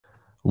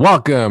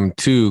Welcome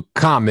to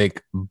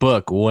Comic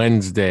Book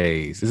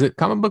Wednesdays. Is it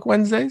Comic Book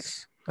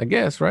Wednesdays? I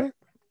guess, right?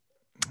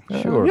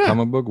 Sure, Yeah.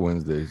 comic book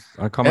Wednesdays.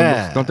 Our comic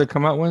books, don't Yeah. they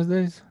come out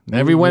Wednesdays?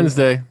 Every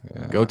Wednesday,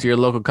 go Yeah. to your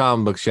local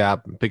comic book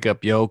shop and pick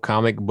up your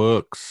comic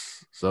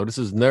books. So this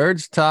is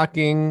Nerds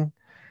Talking,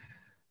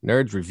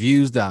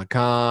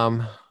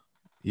 nerdsreviews.com,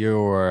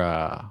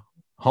 your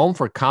home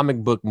for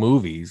comic book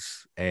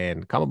movies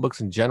and comic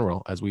books in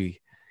general, as we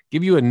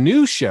give you a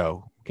new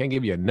show. Can't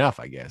give you enough,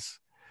 I guess.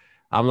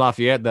 I'm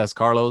Lafayette. That's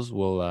Carlos.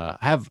 We'll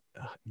have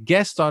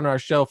guests on our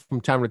show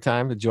from time to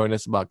time to join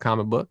us about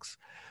comic books.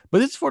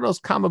 But it's for those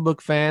comic book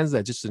fans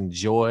that just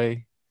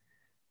enjoy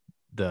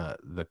the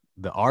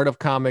art of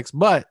comics,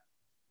 but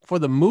for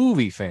the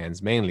movie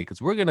fans mainly,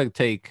 because we're gonna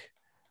take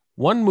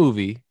one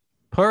movie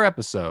per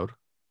episode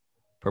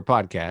per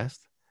podcast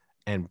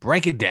and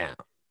break it down.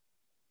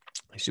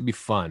 It should be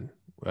fun.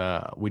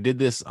 We did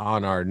this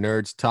on our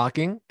Nerds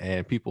Talking,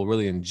 and people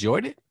really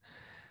enjoyed it.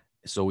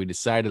 So we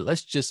decided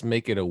let's just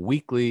make it a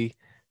weekly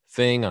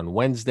thing on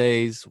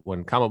Wednesdays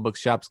when comic book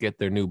shops get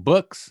their new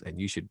books, and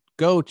you should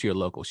go to your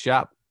local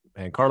shop.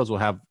 And Carlos will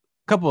have a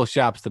couple of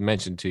shops to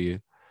mention to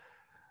you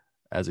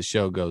as the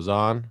show goes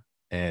on.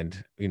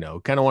 And,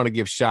 kind of want to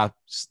give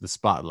shops the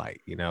spotlight,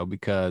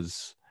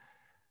 because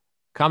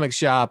comic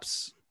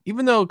shops,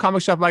 even though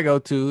comic shop I go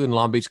to in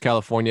Long Beach,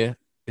 California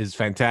is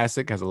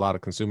fantastic, has a lot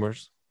of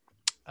consumers.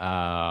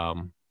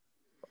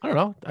 I don't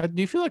know.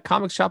 Do you feel like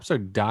comic shops are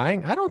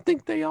dying? I don't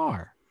think they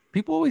are.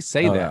 People always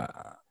say that.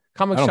 I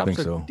Comic don't shops think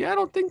are, so. yeah, I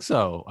don't think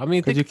so. I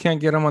mean, Because you can't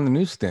get them on the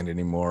newsstand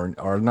anymore,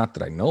 or not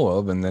that I know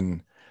of. And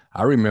then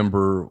I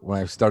remember when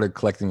I started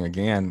collecting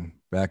again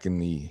back in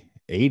the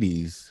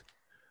 80s,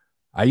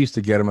 I used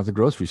to get them at the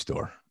grocery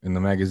store in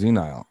the magazine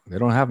aisle. They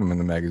don't have them in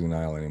the magazine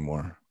aisle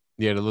anymore.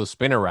 yeah, the little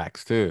spinner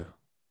racks too.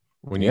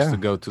 When you used to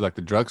go to like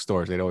the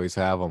drugstores, they'd always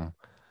have them.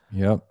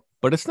 Yep.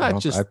 But it's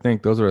not just. I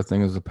think those are a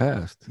thing of the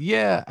past.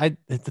 Yeah,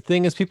 the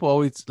thing is, people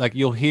always like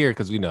you'll hear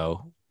because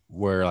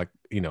we're like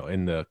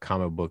in the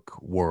comic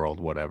book world,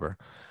 whatever,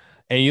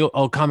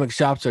 and comic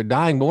shops are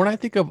dying. But when I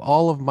think of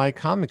all of my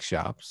comic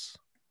shops,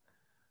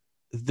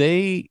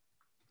 they're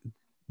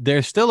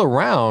still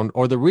around,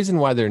 or the reason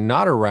why they're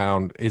not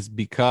around is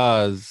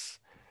because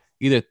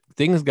either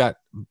things got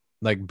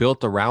like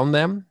built around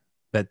them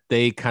that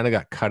they kind of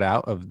got cut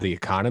out of the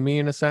economy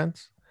in a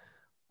sense,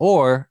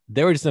 or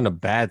they were just in a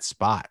bad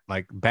spot,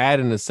 like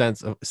bad in the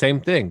sense of same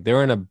thing.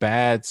 They're in a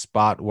bad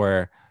spot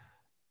where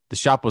the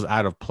shop was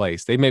out of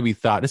place. They maybe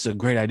thought this is a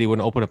great idea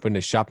when open up in the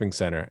shopping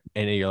center,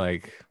 and you're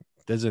like,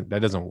 that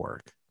doesn't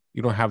work.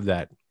 You don't have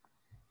that.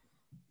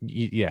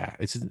 Yeah,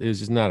 it's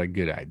just not a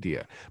good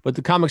idea. But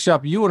the comic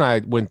shop you and I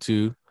went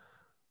to,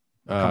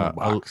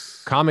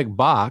 comic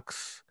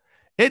box,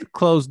 it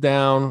closed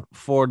down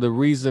for the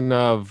reason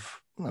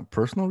of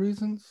personal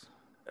reasons.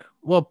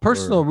 Well,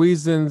 personal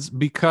reasons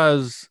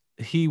because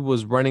he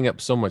was running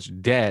up so much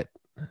debt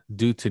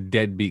due to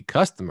deadbeat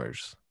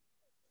customers.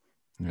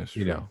 Yes,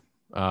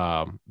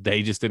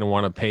 they just didn't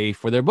want to pay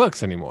for their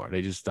books anymore.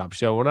 They just stopped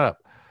showing up.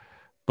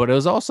 But it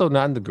was also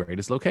not in the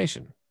greatest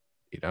location,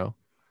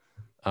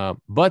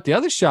 But the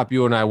other shop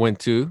you and I went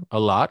to a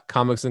lot,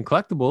 Comics and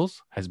Collectibles,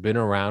 has been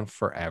around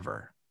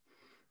forever.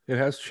 It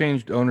has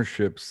changed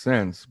ownership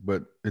since,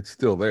 but it's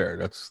still there.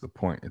 That's the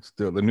point. It's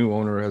still the new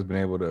owner has been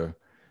able to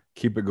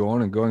keep it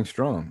going and going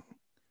strong.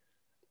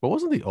 But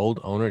wasn't the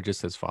old owner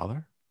just his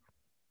father?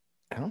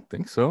 I don't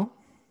think so.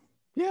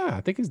 Yeah,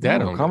 I think his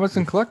dad owned Comics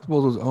and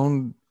Collectibles was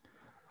owned,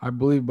 I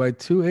believe, by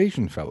two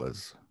Asian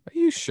fellas. Are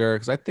you sure?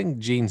 Because I think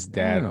Gene's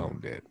dad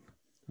owned it.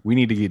 We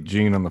need to get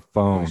Gene on the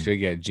phone. We should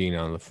get Gene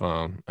on the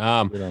phone.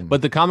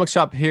 But the comic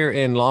shop here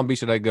in Long Beach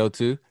that I go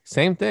to,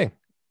 same thing.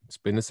 It's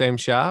been the same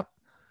shop.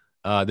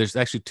 There's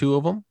actually two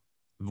of them.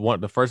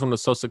 The first one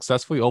was so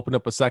successful, you opened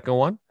up a second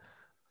one.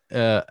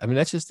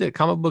 That's just it.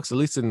 Comic books, at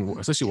least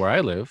especially where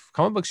I live,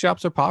 comic book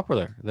shops are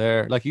popular.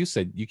 They're like you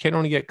said, you can't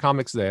only get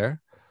comics there,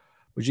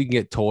 but you can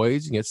get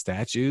toys, you can get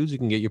statues, you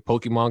can get your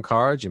Pokemon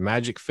cards, your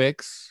Magic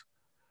Fix,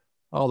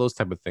 all those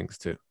type of things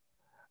too.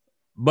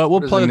 But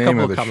we'll play a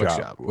couple of comic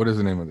shops. What is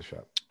the name of the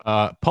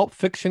shop? Pulp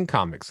Fiction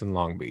Comics in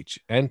Long Beach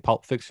and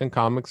Pulp Fiction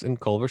Comics in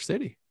Culver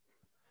City.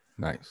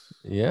 Nice.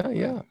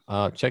 Yeah.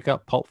 Check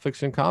out Pulp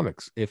Fiction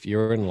Comics if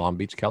you're in Long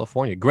Beach,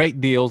 California.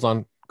 Great deals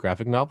on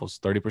graphic novels,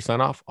 30%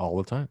 off all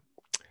the time.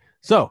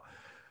 So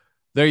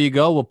there you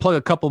go. We'll plug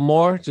a couple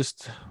more,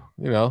 just,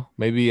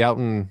 maybe out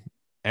in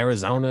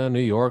Arizona,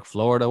 New York,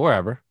 Florida,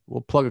 wherever.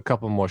 We'll plug a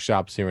couple more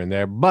shops here and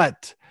there.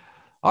 But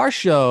our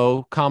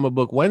show, Comic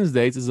Book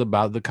Wednesdays, is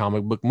about the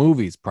comic book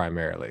movies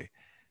primarily.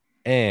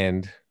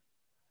 And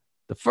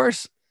the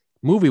first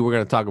movie we're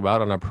going to talk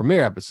about on our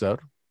premiere episode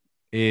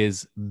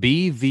is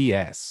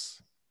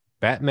BVS,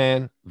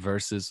 Batman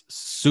versus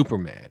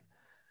Superman,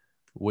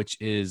 which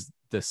is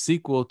the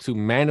sequel to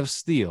Man of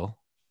Steel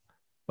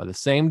by the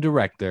same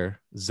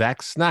director,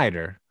 Zack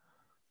Snyder,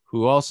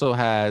 who also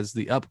has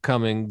the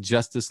upcoming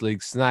Justice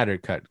League Snyder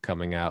Cut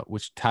coming out,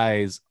 which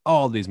ties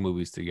all these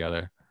movies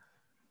together.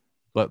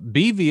 But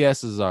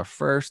BVS is our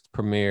first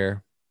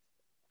premiere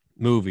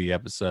movie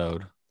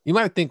episode You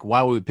might think,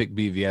 why would we pick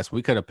BVS?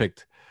 We could have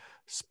picked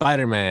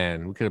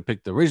Spider-Man. We could have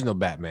picked the original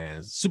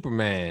Batman,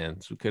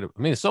 Supermans. We could have.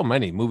 I mean, there's so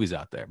many movies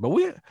out there. But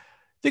we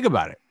think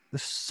about it.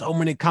 There's so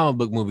many comic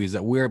book movies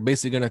that we're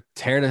basically going to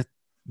tear to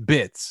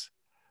bits.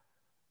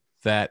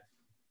 That,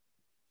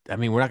 I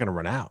mean, we're not going to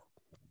run out.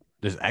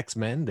 There's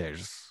X-Men.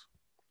 There's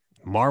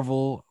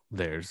Marvel.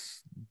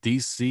 There's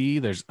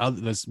DC.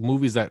 There's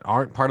movies that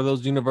aren't part of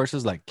those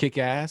universes, like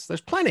Kick-Ass.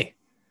 There's plenty.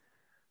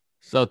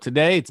 So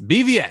today it's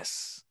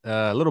BVS.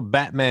 A little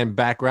Batman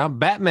background.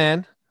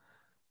 Batman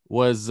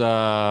was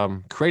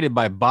created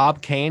by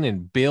Bob Kane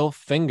and Bill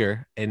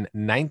Finger in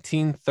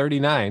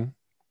 1939.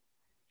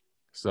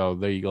 So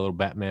there you go, a little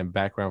Batman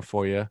background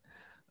for you.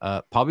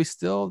 Probably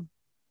still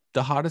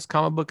the hottest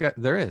comic book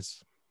there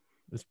is.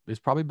 It's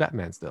probably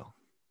Batman still.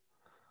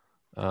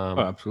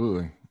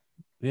 Absolutely.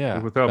 Yeah.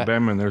 Without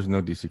Batman, there's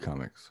no DC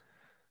Comics.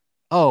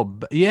 Oh,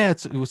 yeah.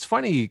 It was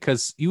funny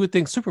because you would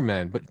think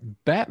Superman, but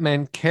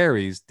Batman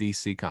carries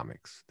DC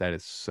Comics. That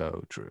is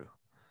so true.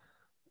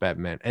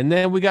 Batman. And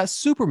then we got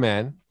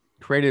Superman,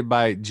 created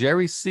by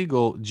Jerry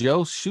Siegel,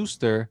 Joe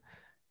Shuster,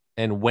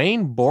 and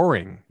Wayne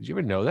Boring. Did you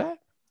ever know that?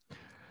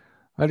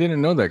 I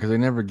didn't know that because they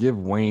never give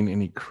Wayne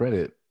any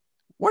credit.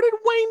 What did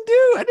Wayne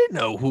do? I didn't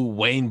know who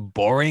Wayne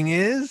Boring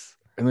is.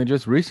 And they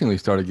just recently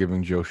started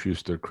giving Joe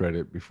Shuster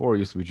credit. Before it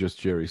used to be just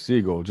Jerry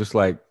Siegel, just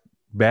like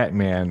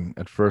Batman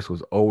at first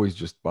was always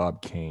just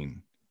Bob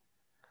Kane.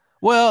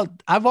 Well,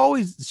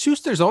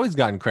 Schuster's always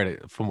gotten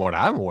credit from what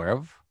I'm aware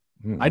of.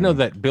 I know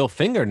that Bill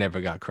Finger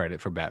never got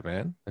credit for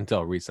Batman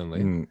until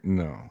recently.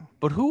 No.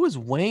 But who is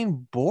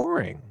Wayne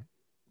Boring?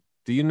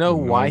 Do you know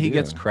why he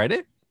gets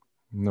credit?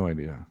 No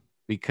idea.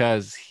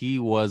 Because he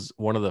was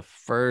one of the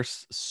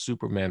first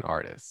Superman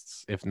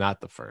artists, if not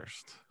the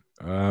first.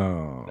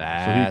 Oh,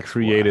 so he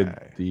created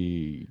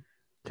the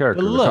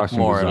character, the look, costume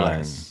more design. or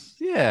less.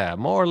 Yeah,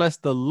 more or less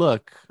the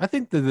look. I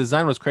think the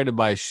design was created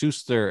by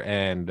Schuster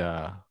and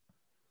the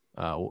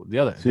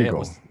other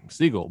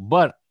Siegel.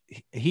 But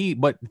think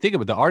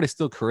about it, the artist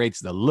still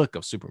creates the look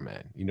of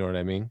Superman. You know what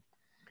I mean?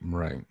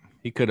 Right.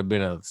 He could have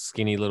been a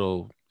skinny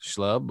little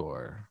schlub,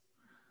 or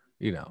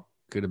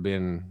could have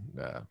been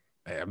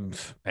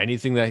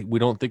anything that we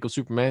don't think of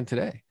Superman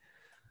today.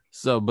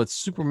 So, but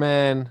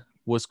Superman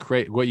was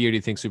created. What year do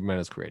you think Superman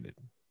was created?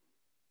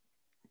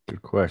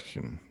 Good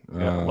question.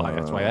 Yeah,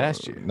 that's why I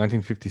asked you.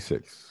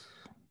 1956.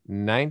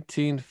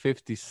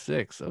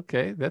 1956.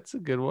 Okay, that's a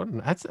good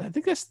one. I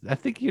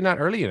think you're not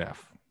early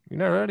enough. You're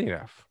not early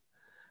enough.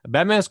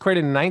 Batman was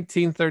created in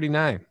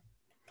 1939.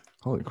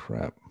 Holy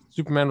crap!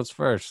 Superman was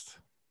first.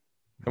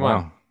 Come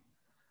on.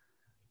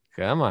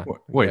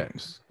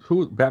 Wait,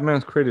 who? Batman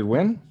was created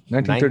when?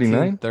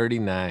 1939.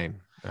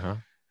 1939.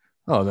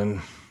 Oh,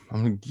 then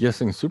I'm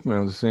guessing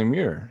Superman was the same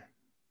year.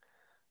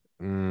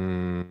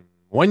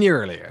 1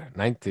 year earlier,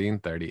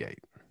 1938.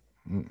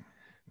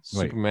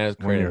 Superman is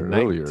created in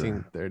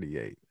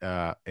 1938.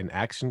 In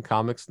Action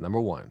Comics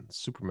 #1,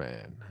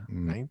 Superman,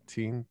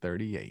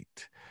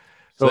 1938.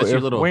 So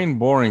if Wayne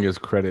Boring is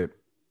credit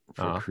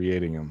for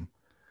creating him,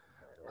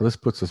 well, this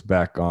puts us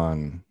back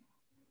on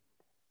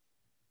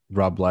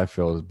Rob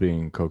Liefeld as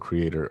being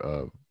co-creator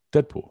of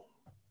Deadpool.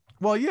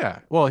 Well, yeah.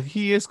 Well,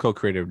 he is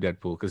co-creator of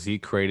Deadpool because he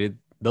created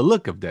the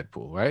look of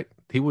Deadpool, right?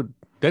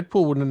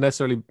 Deadpool wouldn't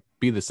necessarily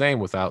be the same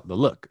without the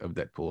look of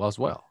Deadpool as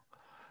well.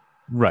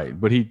 Right,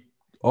 but he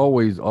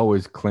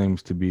always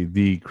claims to be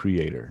the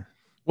creator.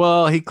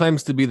 Well, he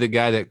claims to be the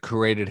guy that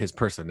created his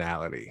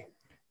personality.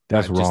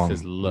 That's wrong.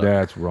 Just his look.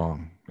 That's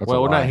wrong.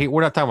 We're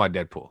not talking about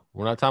Deadpool.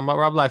 We're not talking about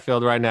Rob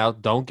Liefeld right now.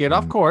 Don't get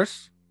off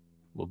course.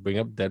 We'll bring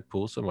up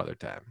Deadpool some other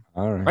time.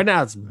 All right. Right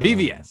now it's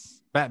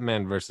BVS,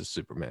 Batman versus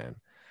Superman.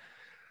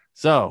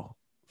 So,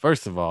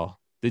 first of all,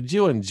 did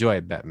you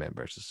enjoy Batman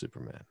versus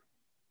Superman?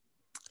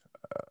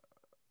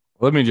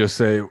 Let me just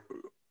say,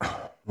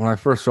 when I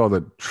first saw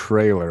the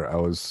trailer, I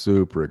was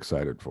super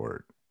excited for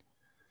it.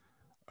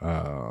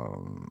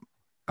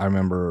 I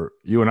remember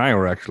you and I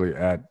were actually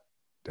at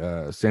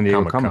San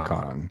Diego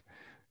Comic-Con.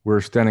 We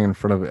were standing in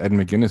front of Ed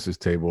McGuinness's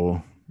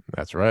table.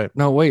 That's right.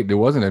 No, wait, it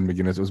wasn't Ed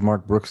McGuinness. It was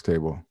Mark Brooks'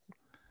 table.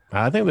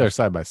 I think they were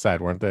side by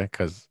side, weren't they?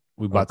 Because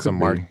we bought some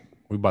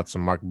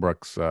Mark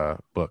Brooks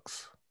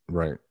books.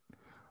 Right.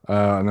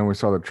 And then we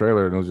saw the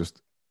trailer, and it was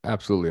just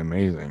absolutely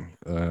amazing.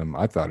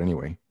 I thought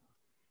anyway.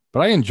 But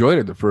I enjoyed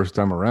it the first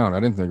time around. I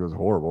didn't think it was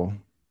horrible.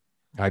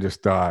 I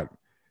just thought,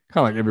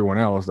 kind of like everyone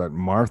else, that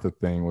Martha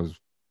thing was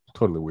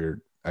totally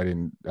weird. I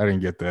didn't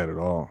get that at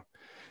all.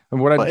 And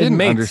what I didn't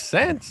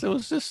understand, sense. It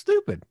was just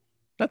stupid.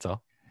 That's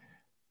all.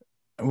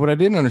 What I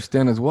didn't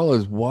understand as well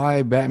is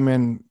why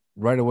Batman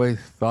right away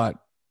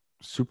thought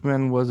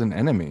Superman was an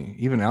enemy.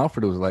 Even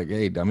Alfred was like,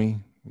 "Hey, dummy,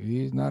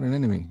 he's not an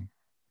enemy,"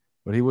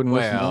 but he wouldn't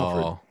listen to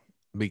Alfred.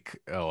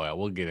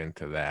 We'll get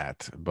into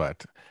that.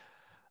 But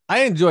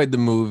I enjoyed the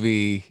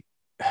movie.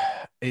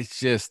 It's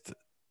just,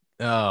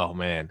 oh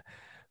man,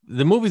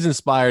 the movie's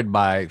inspired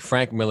by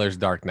Frank Miller's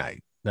Dark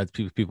Knight. That's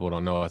people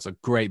don't know. It's a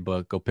great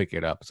book. Go pick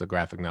it up. It's a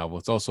graphic novel.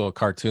 It's also a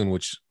cartoon,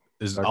 which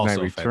is Dark also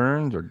Knight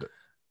Returns, or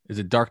Is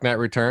it Dark Knight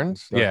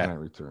Returns? Dark Yeah, Knight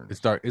Returns. it's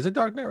Dark. Is it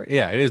Dark Knight?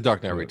 Yeah, it is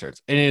Dark Knight Yes.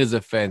 Returns, and it is a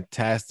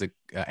fantastic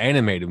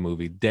animated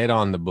movie, dead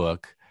on the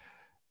book,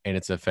 and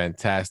it's a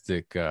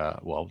fantastic.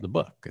 The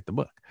book, get the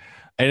book,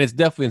 and it's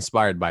definitely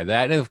inspired by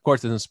that, and of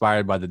course, it's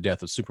inspired by the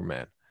death of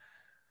Superman.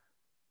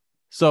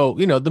 So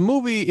the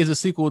movie is a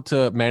sequel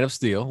to Man of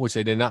Steel, which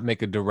they did not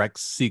make a direct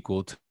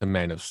sequel to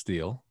Man of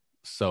Steel.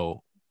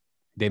 So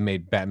they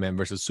made Batman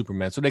versus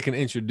Superman, so they can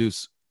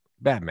introduce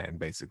Batman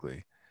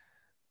basically,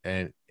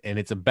 and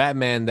it's a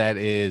Batman that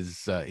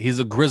is he's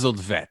a grizzled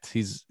vet.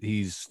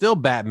 He's still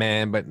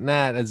Batman, but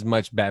not as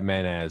much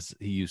Batman as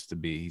he used to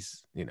be.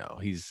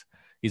 He's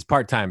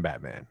part-time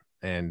Batman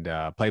and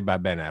played by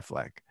Ben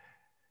Affleck.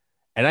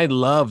 And I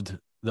loved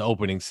the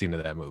opening scene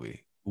of that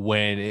movie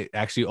when it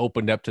actually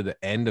opened up to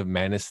the end of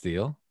Man of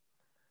Steel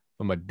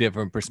from a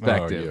different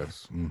perspective. Oh,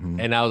 yes. Mm-hmm.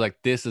 And I was like,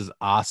 this is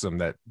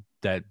awesome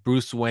that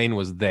Bruce Wayne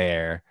was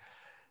there.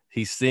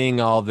 He's seeing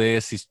all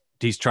this.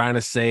 He's trying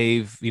to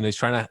save, he's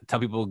trying to tell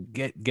people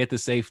get to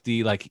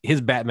safety. Like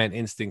his Batman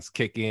instincts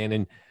kick in.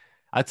 And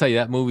I tell you,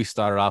 that movie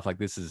started off like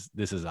this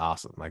is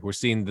awesome. Like we're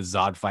seeing the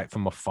Zod fight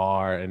from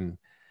afar and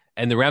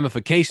the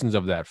ramifications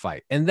of that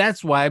fight. And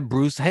that's why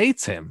Bruce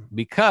hates him,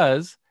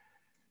 because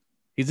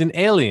he's an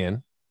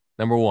alien,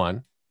 number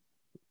one,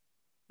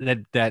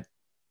 that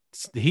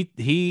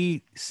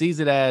he sees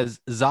it as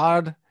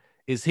Zod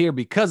is here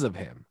because of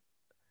him.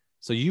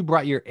 So you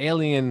brought your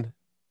alien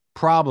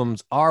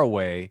problems our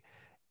way,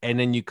 and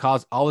then you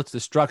caused all its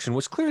destruction,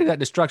 which clearly that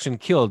destruction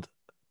killed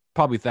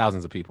probably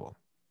thousands of people.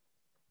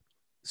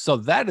 So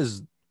that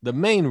is the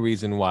main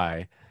reason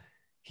why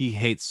he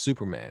hates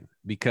Superman,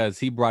 because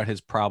he brought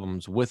his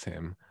problems with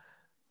him.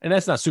 And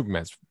that's not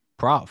Superman's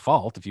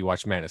fault if you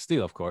watch Man of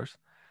Steel, of course.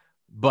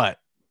 But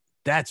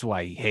that's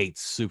why he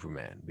hates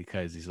Superman,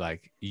 because he's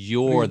like,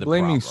 you're the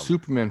blaming problem.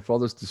 Superman for all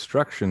this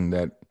destruction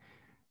that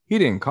he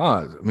didn't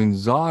cause. I mean,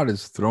 Zod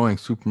is throwing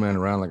Superman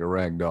around like a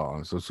rag doll,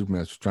 and so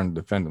Superman's just trying to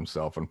defend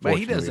himself.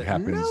 Unfortunately, But he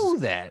doesn't know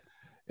that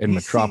in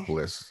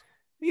Metropolis.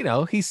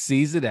 He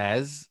sees it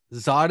as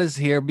Zod is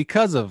here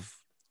because of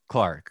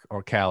Clark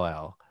or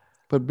Kal-El.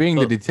 But being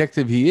the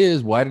detective he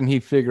is, why didn't he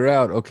figure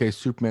out, okay,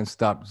 Superman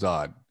stopped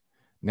Zod.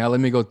 Now let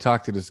me go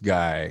talk to this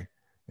guy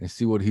and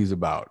see what he's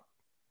about.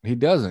 He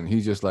doesn't.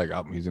 He's just like,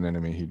 oh, he's an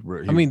enemy. He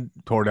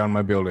tore down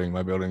my building.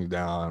 My building's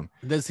down.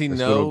 Does he this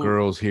know? Little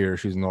girl's here.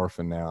 She's an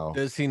orphan now.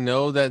 Does he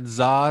know that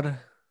Zod?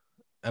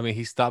 I mean,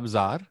 he stopped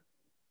Zod.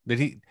 Did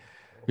he?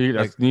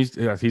 He's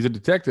a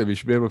detective. He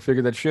should be able to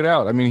figure that shit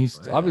out. I mean,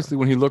 obviously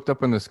when he looked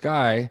up in the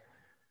sky,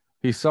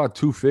 he saw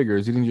two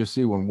figures. He didn't just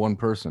see one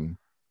person.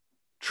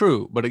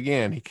 True, but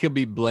again, he could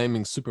be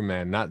blaming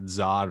Superman, not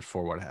Zod,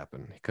 for what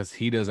happened, because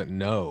he doesn't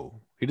know.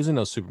 He doesn't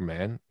know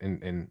Superman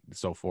and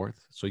so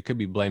forth. So he could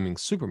be blaming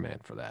Superman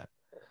for that.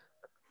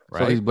 Right?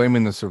 So he's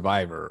blaming the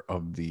survivor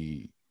of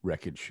the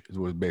wreckage is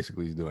what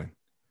basically he's doing.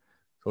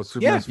 So it's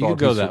Superman's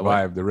fault he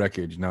survived the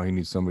wreckage. Now he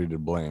needs somebody to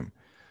blame.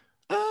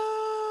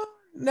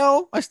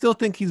 No, I still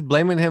think he's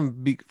blaming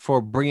him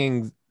for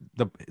bringing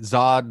the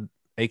Zod,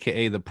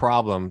 aka the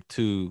problem,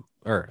 to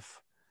Earth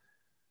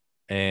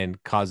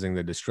and causing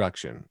the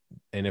destruction.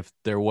 And if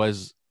there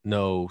was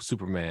no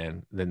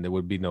Superman, then there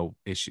would be no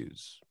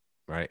issues,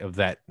 right, of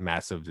that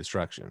massive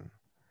destruction.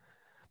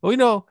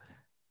 Well,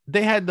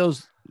 they had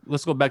those.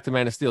 Let's go back to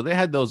Man of Steel. They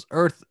had those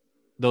Earth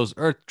what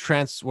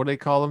do they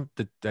call them?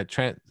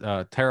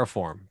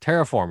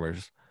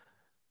 Terraformers.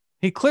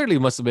 He clearly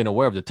must have been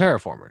aware of the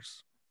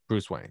Terraformers,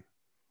 Bruce Wayne,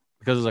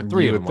 because there's like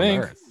three of them on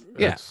Earth.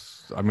 Yeah,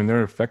 I mean,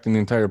 they're affecting the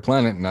entire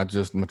planet, not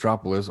just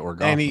Metropolis or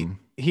Gotham. And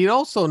he'd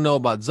also know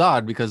about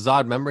Zod, because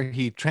Zod, remember,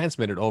 he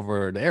transmitted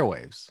over the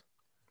airwaves.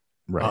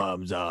 Right.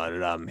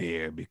 Zod, I'm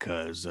here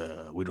because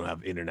we don't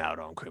have in and out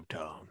on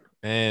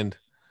Krypton.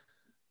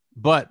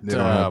 But they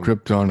don't have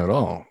Krypton at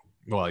all.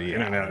 Well,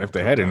 yeah. If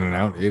they had in and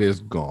out, it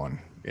is gone.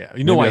 Yeah,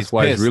 you know why that's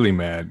why he's really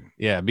mad.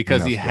 Yeah,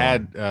 because he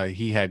had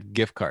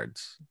gift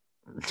cards.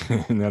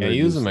 Can't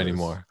use them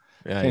anymore.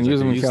 Yeah, can't use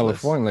them in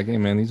California. Like, hey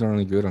man, these are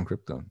only good on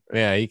Krypton.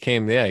 Yeah, he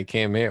came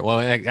here. Well,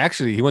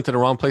 actually, he went to the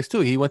wrong place too.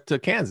 He went to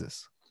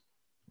Kansas.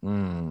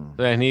 And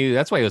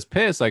that's why he was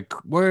pissed. Like,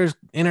 where's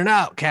In and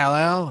Out,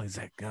 Kal-El? He's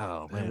like,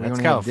 oh man, that's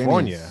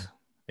California.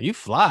 You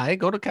fly,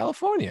 go to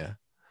California.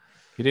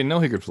 He didn't know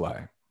he could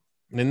fly.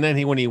 And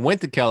then when he went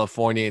to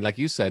California, like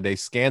you said, they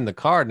scanned the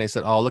card and they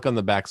said, "Oh, look on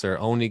the back, sir.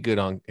 Only good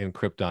in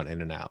Krypton,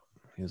 In and Out."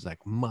 He was like,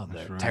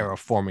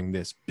 terraforming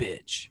this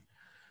bitch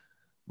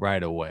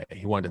right away.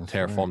 He wanted to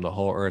terraform the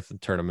whole Earth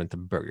and turn them into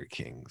Burger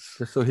Kings,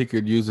 just so he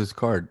could use his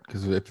card.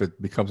 Because if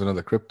it becomes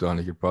another Krypton,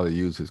 he could probably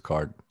use his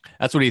card.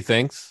 That's what he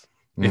thinks.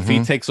 Mm-hmm. If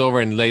he takes over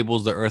and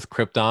labels the Earth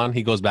Krypton,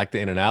 he goes back to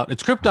In and Out.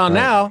 It's Krypton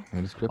now.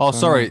 Krypton. Oh,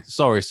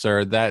 sorry,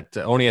 sir. That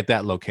only at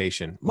that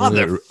location.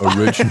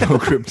 Original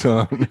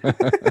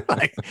Krypton.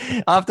 Like,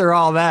 after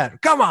all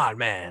that, come on,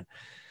 man.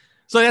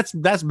 So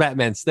that's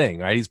Batman's thing,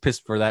 right? He's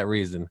pissed for that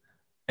reason.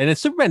 And then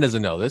Superman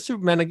doesn't know this.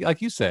 Superman,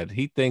 like you said,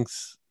 he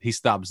thinks he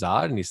stopped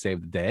Zod and he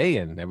saved the day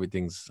and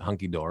everything's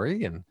hunky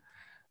dory and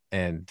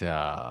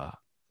there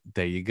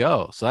you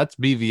go. So that's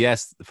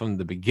BVS from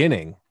the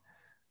beginning.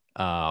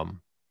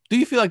 Do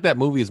you feel like that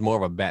movie is more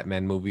of a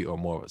Batman movie or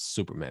more of a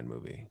Superman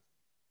movie?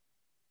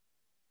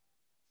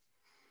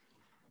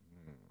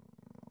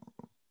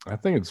 I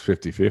think it's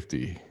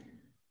 50-50.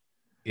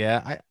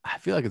 Yeah, I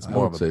feel like it's I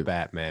more would of a say,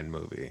 Batman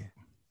movie.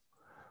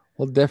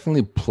 well,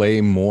 definitely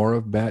play more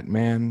of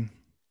Batman,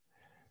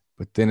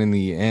 but then in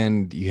the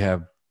end, you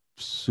have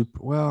super.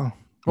 Well,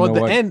 you Well,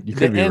 know what? You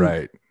could be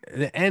right.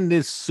 the end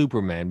is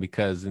Superman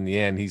because in the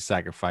end he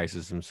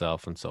sacrifices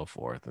himself and so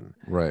forth, and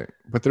Right.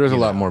 But there is a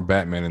you lot know, more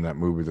Batman in that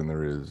movie than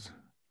there is.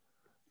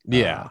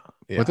 yeah, But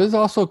yeah. there's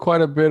also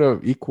quite a bit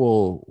of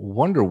equal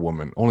Wonder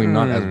Woman, only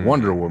not as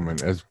Wonder Hmm. Woman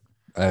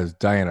as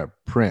Diana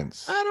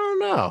Prince. I don't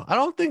know. I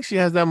don't think she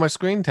has that much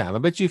screen time. I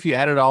bet you if you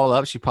add it all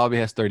up, she probably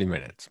has 30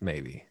 minutes,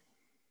 maybe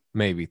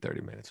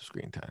 30 minutes of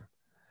screen time.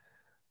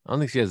 I don't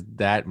think she has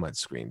that much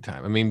screen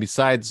time. I mean,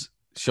 besides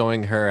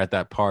showing her at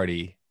that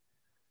party,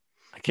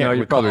 I No, can't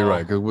you're probably right.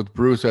 recall. Because with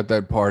Bruce at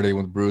that party,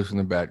 with Bruce in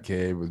the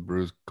Batcave, with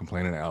Bruce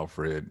complaining to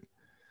Alfred,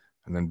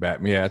 and then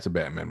Batman. Yeah, it's a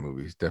Batman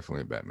movie. It's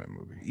definitely a Batman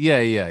movie. Yeah,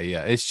 yeah,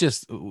 yeah. It's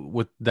just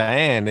with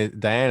Diana,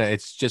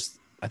 it's just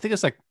I think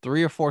it's like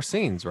 3 or 4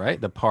 scenes, right?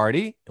 The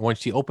party when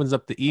she opens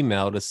up the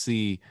email to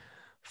see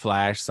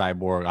Flash,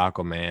 Cyborg,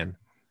 Aquaman,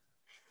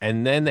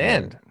 and then the Right.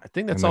 end. I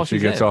think that's And then all she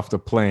she's gets in. off the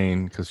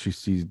plane because she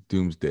sees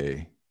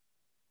Doomsday.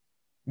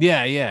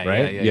 Yeah, yeah, yeah,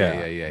 Right? yeah, yeah, yeah,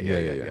 Yeah. yeah, yeah, Yeah. Yeah.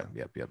 yeah, Yeah. yep,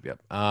 yep, yep, yep.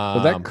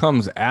 But that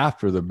comes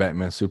after the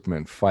Batman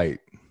Superman fight,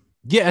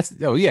 Yeah,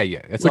 oh yeah,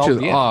 yeah. It's which all is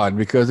the end. odd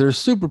because they're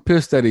super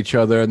pissed at each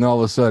other, and all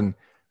of a sudden,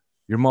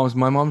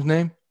 my mom's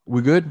name?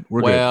 We good?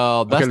 We're good. Well,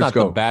 Okay, that's let's not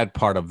the go. bad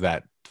part of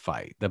that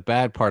fight. The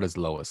bad part is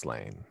Lois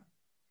Lane.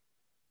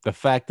 The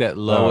fact that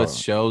Lois Oh,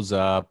 shows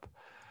up,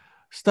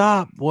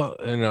 stop,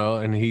 what,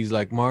 and he's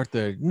like,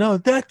 Martha, no,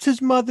 that's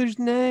his mother's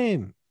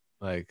name.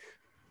 Like,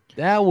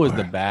 that was the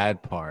what?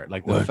 bad part.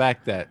 Like the What?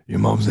 fact that, Your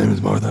mom's name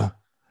is Martha?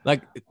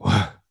 like,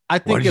 What? I Why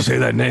think did you if say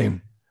that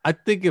name? I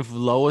think if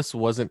Lois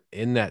wasn't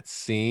in that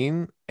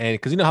scene, and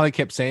because you know how he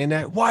kept saying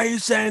that, why are you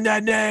saying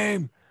that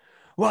name?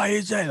 Why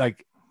is that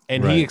like?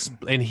 Right.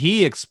 And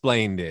he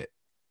explained it.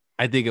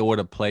 I think it would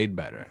have played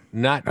better.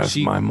 Not That's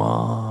she. my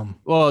mom.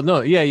 Well,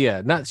 no, yeah,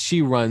 yeah. Not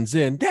she runs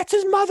in. That's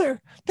his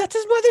mother. That's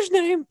his mother's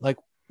name. Like,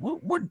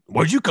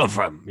 where'd you come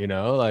from?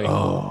 Like,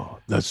 Oh,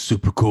 that's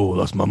super cool.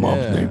 That's my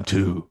mom's name yeah,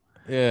 too.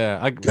 yeah.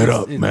 Like, Get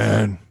up, it's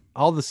man.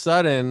 all of a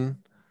sudden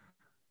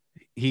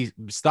he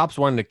stops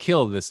wanting to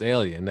kill this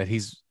alien that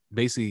he's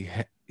basically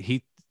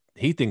he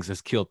thinks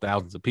has killed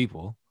thousands of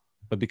people,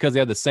 but because they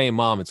have the same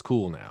mom, it's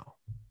cool now.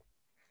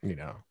 You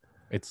know,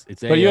 it's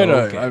But a you had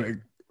okay.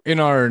 in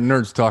our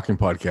Nerds Talking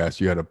podcast,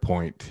 you had a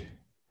point.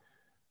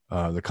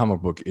 The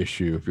comic book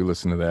issue, if you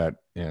listen to that,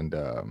 and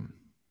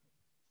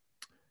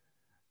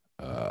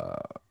uh,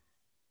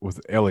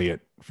 with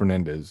Elliot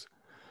Fernandez.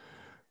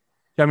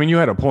 I mean, you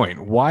had a point.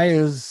 Why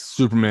is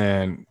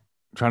Superman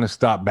trying to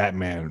stop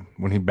Batman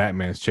when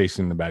Batman is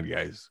chasing the bad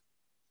guys?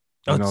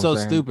 Oh, You know it's what I'm so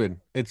saying?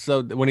 stupid. It's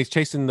so when he's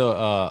chasing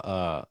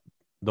the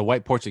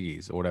white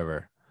Portuguese or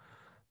whatever,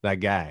 that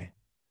guy,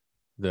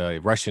 the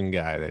Russian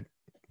guy that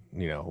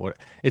what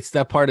it's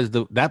that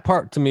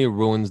part to me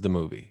ruins the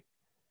movie.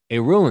 It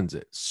ruins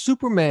it.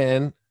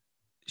 Superman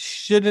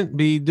shouldn't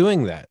be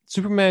doing that.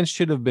 Superman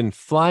should have been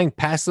flying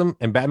past him,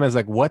 and Batman's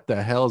like, "What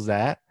the hell is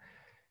that?"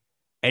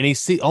 And he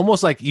see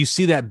almost like you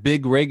see that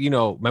big rig.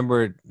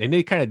 Remember, and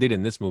they kind of did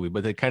in this movie,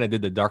 but they kind of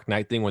did the Dark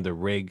Knight thing where the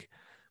rig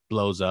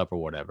blows up or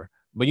whatever.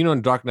 But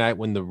in Dark Knight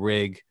when the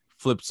rig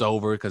flips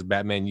over because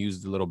Batman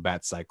used the little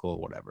bat cycle or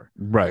whatever.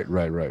 Right,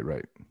 right, right,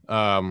 right.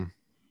 Um.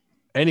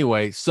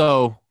 Anyway,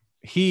 so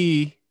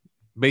he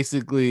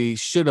basically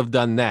should have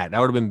done that. That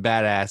would have been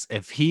badass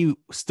if he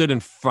stood in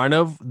front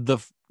of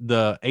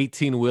the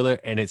 18 wheeler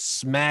and it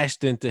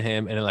smashed into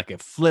him and like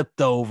it flipped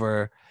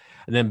over,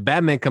 and then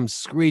Batman comes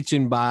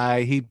screeching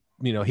by. He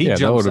Yeah, that would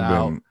jumps have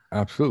out, been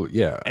absolutely.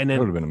 Yeah, and that then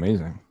would have been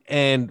amazing.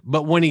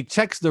 but when he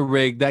checks the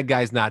rig, that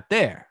guy's not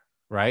there,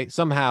 right?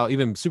 Somehow,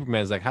 even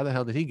Superman's like, how the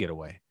hell did he get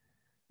away?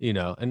 And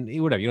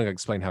whatever. You don't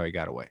explain how he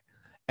got away.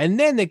 And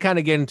then they kind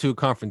of get into a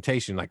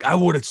confrontation, like, I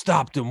would have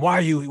stopped him. Why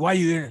are you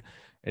here?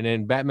 And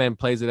then Batman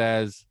plays it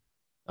as,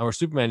 or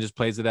Superman just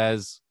plays it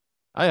as,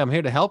 hey, I'm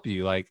here to help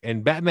you. Like,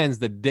 and Batman's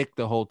the dick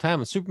the whole time.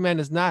 And Superman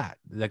is not.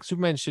 Like,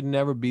 Superman should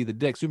never be the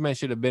dick. Superman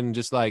should have been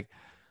just like,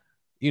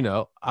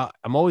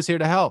 I'm always here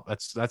to help.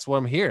 That's why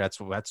I'm here.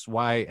 That's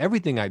why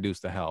everything I do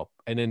is to help.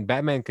 And then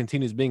Batman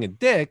continues being a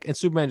dick, and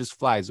Superman just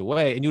flies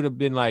away. And you'd have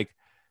been like,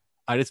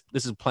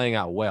 this is playing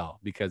out well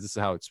because this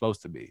is how it's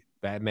supposed to be.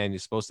 Batman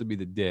is supposed to be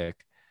the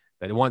dick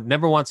that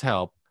never wants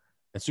help,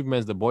 and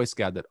Superman's the Boy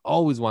Scout that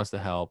always wants to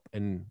help.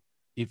 And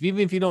even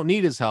if you don't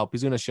need his help,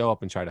 he's going to show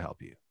up and try to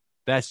help you.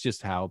 That's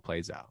just how it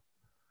plays out.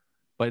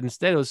 But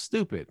instead, it was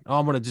stupid. Oh,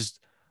 I'm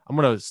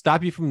gonna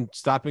stop you from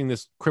stopping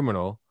this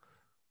criminal,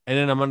 and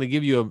then I'm gonna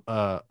give you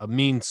a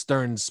mean,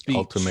 stern speech.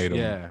 Ultimatum.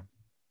 Yeah.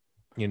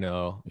 And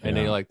then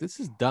Yeah. you're like, this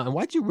is dumb.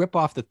 Why'd you rip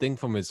off the thing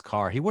from his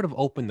car? He would have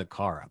opened the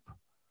car up.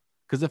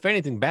 Because if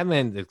anything,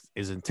 Batman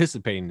is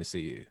anticipating to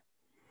see you.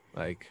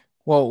 Like,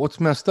 Well, what's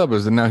messed up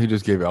is that now he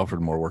just gave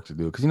Alfred more work to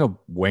do because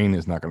Wayne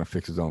is not going to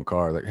fix his own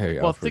car. Like, hey,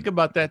 Well, think Alfred,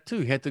 about that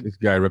too. this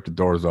guy ripped the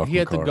doors off He my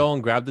had to car. go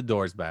and grab the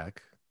doors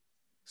back,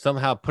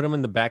 somehow put him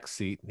in the back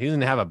seat. He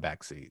didn't have a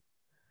back seat.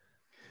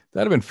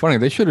 That'd have been funny.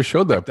 They should have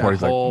showed Like that that part.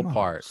 He's like, whole "Oh,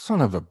 part. son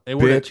of a It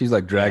would have, bitch." He's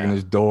like dragging yeah.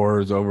 his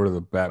doors over to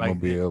the Like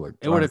Batmobile, like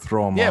it would trying to have,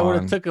 throw him yeah, it would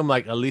have on. took him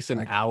like at least an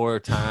Like, hour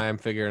time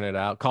figuring it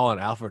out. Calling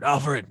Alfred,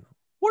 Alfred,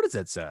 what does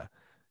that say?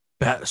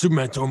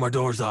 Superman tore my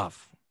doors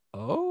off.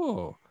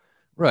 Oh,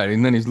 right.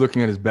 And then he's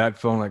looking at his bat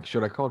phone, like,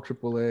 should I call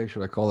AAA?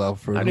 Should I call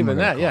Alfred? not Who am I even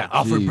gonna that. call? Yeah,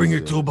 Alfred, bring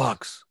your Jesus.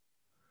 toolbox.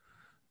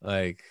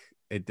 Like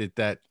it did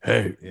that.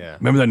 Hey, Yeah,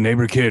 remember that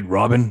neighbor kid,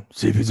 Robin?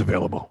 See if he's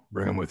available.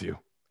 Bring him with you.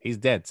 he's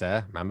dead,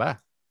 sir. Remember?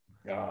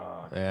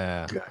 Oh,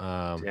 Yeah.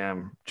 God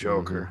damn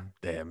Joker.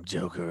 Damn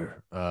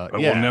Joker. But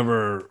Yeah.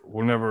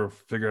 we'll never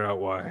figure out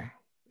why.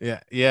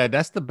 Yeah.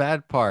 That's the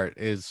bad part.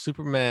 Is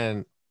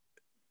Superman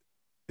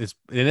is,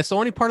 and it's the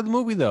only part of the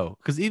movie though,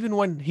 because even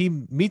when he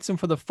meets him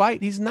for the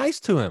fight, he's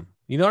nice to him.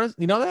 You notice?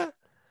 You know that?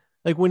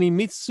 Like when he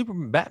meets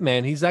Superman,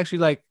 Batman, he's actually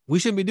like, "We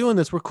shouldn't be doing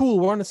this. We're cool.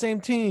 We're on the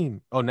same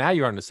team." Oh, now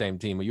you're on the same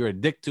team, but you were a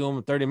dick to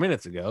him 30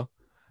 minutes ago.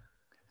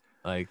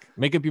 Like,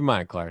 make up your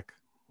mind, Clark.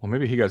 Well,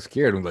 maybe he got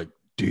scared and was like,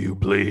 "Do you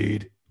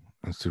bleed?"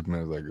 And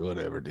Superman was like,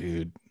 "Whatever,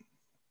 dude.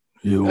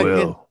 You And,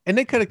 will." and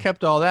they could have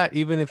kept all that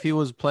even if he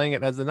was playing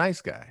it as the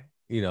nice guy.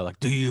 You know, like,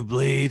 "Do you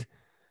bleed?"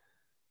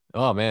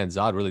 Oh man,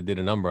 Zod really did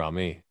a number on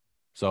me.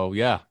 So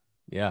yeah.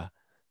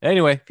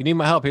 Anyway, if you need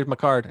my help, here's my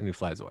card, and he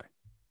flies away.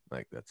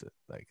 Like that's it.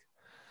 Like,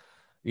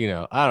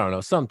 I don't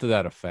know, something to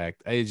that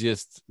effect. I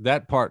just,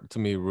 that part to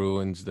me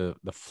ruins the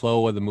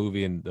flow of the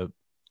movie and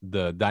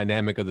the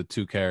dynamic of the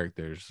two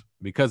characters,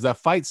 because that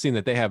fight scene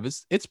that they have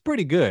is, it's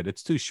pretty good.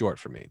 It's too short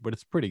for me, but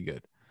it's pretty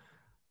good.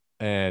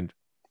 And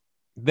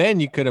then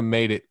you could have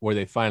made it where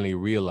they finally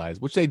realize,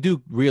 which they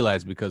do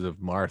realize because of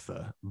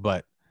Martha,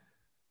 but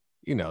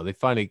they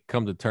finally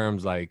come to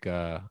terms like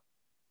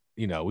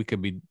we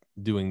could be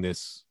doing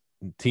this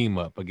team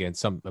up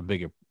against a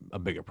bigger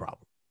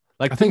problem.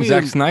 Like I to think me,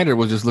 Zack Snyder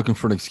was just looking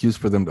for an excuse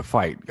for them to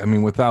fight. I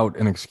mean, without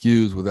an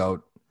excuse,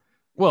 without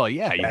well,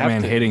 yeah, you have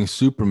Batman to. hitting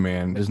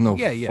Superman, there's no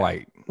Yeah.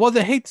 fight. Well,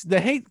 the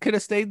hate could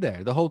have stayed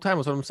there the whole time.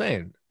 Is what I'm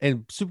saying.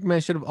 And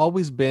Superman should have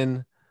always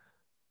been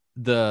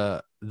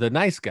the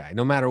nice guy,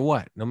 no matter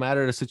what, no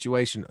matter the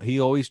situation. He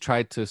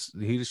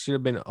should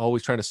have been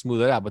always trying to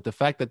smooth it out. But the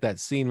fact that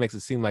scene makes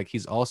it seem like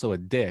he's also a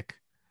dick,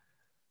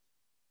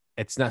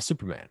 it's not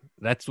Superman.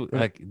 That's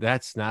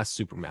not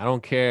Superman. I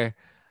don't care.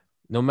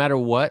 No matter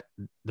what,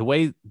 the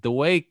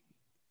way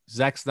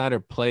Zack Snyder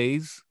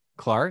plays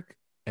Clark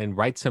and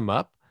writes him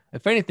up,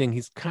 if anything,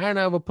 he's kind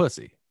of a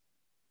pussy.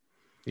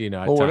 At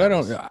Well, what I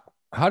times. don't,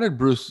 how did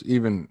Bruce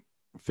even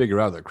figure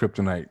out that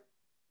kryptonite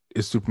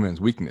is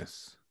Superman's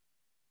weakness?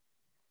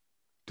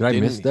 Did I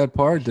miss Didn't that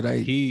part? Did I?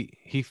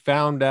 he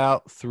found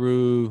out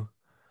through,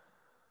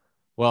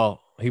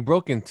 well, he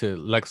broke into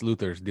Lex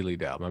Luthor's dilly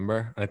dal,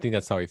 remember? I think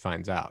that's how he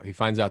finds out. He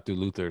finds out through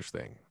Luthor's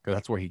thing, because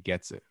that's where he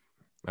gets it.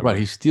 Right, Remember?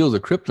 he steals a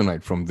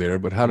kryptonite from there,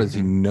 but how does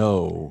he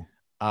know?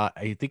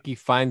 I think he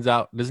finds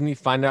out. Doesn't he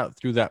find out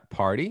through that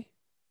party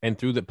and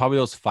through probably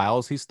those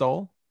files he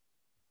stole?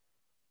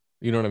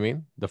 You know what I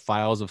mean? The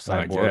files of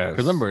I Cyborg. Because guess,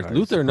 remember, I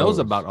Luthor knows suppose.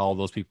 about all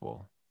those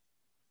people.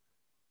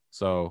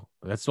 So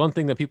that's one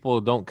thing that people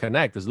don't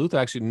connect, is Luthor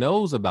actually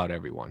knows about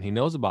everyone. He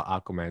knows about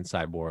Aquaman,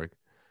 Cyborg,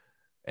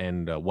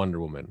 and Wonder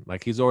Woman.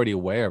 Like, he's already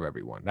aware of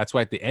everyone. That's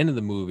why at the end of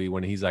the movie,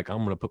 when he's like, "I'm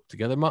going to put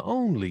together my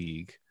own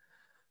league,"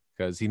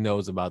 because he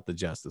knows about the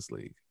Justice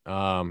League.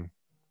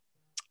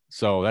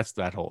 So that's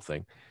that whole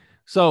thing.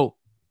 So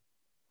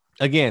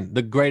again,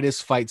 the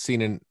greatest fight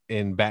scene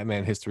in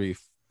Batman history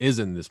is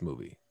in this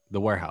movie,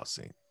 the warehouse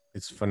scene.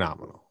 It's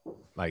phenomenal.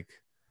 Like,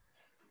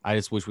 I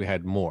just wish we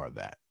had more of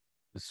that.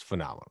 It's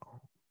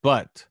phenomenal.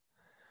 But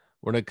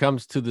when it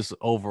comes to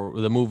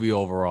the movie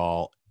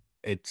overall,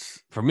 it's,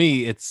 for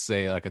me, it's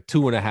like a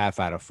 2.5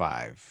 out of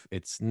 5.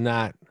 It's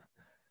not,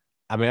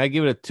 I mean, I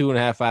give it a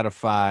 2.5 out of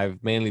 5,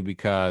 mainly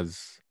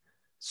because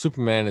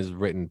Superman is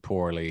written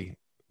poorly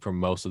for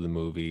most of the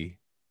movie.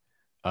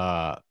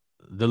 The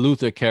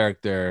Luthor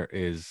character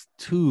is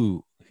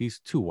he's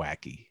too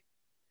wacky.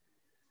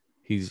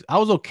 I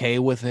was okay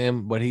with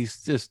him, but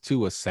he's just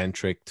too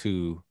eccentric,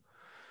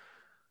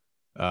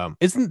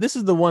 isn't this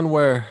is the one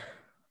where,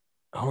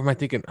 oh, am I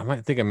thinking? I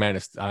am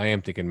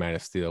thinking Man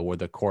of Steel, where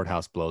the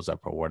courthouse blows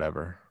up or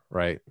whatever,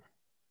 right?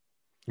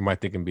 You might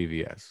thinking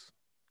BVS.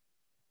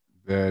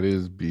 That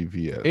is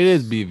BVS. It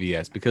is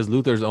BVS because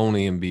Luthor's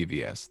only in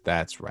BVS.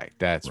 That's right.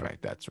 That's right.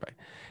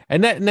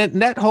 And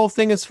that whole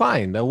thing is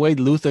fine. The way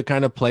Luthor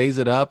kind of plays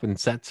it up and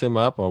sets him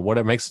up, or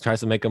whatever,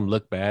 tries to make him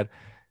look bad.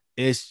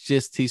 It's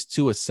just, he's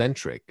too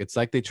eccentric. It's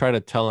like they try to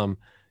tell him,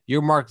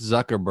 "You're Mark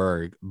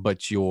Zuckerberg,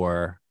 but you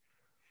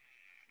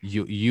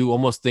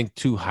almost think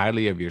too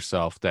highly of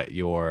yourself, that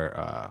you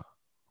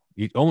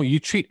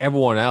treat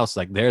everyone else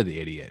like they're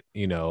the idiot."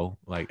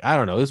 Like, I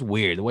don't know. It's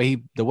weird.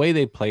 The way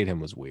they played him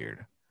was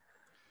weird.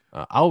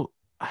 I'm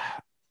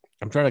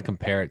trying to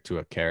compare it to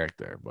a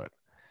character, but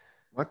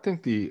I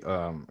think the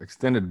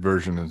extended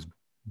version is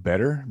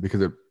better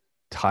because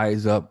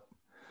ties up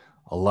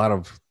a lot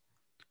of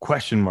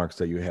question marks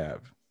that you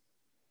have.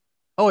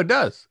 Oh, it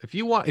does. If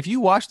you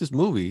watch this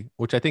movie,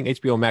 which I think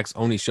HBO Max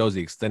only shows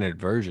the extended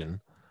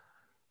version,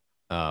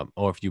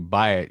 or if you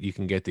buy it, you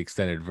can get the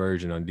extended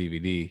version on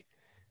DVD.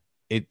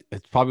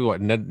 It's probably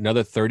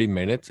another 30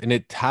 minutes, and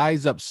it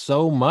ties up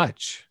so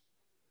much,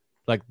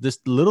 like this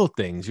little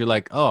things. You're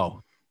like,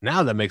 oh,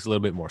 now that makes a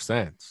little bit more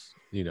sense,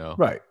 you know?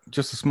 Right.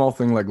 Just a small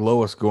thing like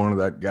Lois going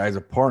to that guy's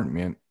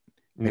apartment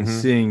and Mm-hmm.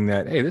 seeing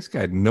that, hey, this guy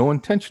had no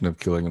intention of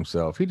killing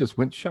himself. He just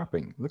went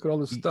shopping. Look at all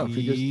this stuff.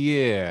 He just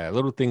Yeah,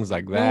 little things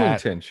like no that.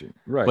 intention.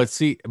 Right.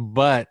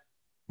 But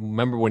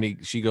remember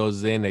when she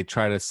goes in, they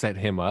try to set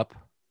him up,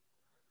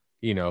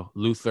 you know,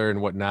 Luther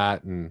and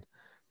whatnot, and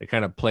they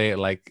kind of play it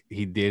like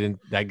he didn't.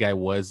 That guy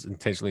was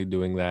intentionally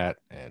doing that,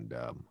 and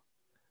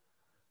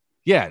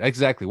yeah,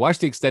 exactly. Watch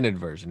the extended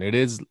version.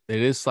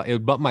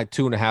 It bumped my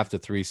 2.5 to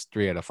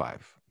 3 out of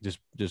 5.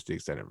 Just the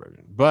extended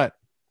version, but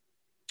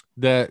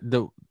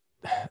the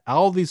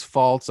all these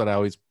faults that I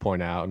always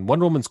point out, and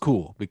Wonder Woman's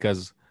cool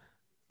because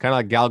kind of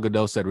like Gal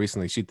Gadot said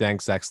recently, she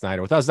thanks Zack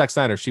Snyder. Without Zack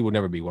Snyder, she would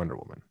never be Wonder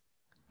Woman.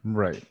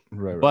 Right.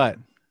 Right. But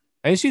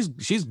and she's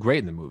great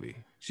in the movie.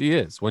 She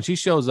is. When she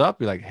shows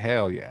up, you're like,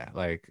 hell yeah,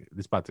 like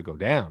it's about to go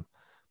down.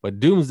 But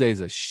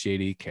Doomsday's a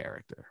shitty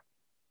character.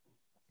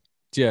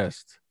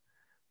 Just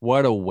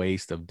what a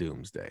waste of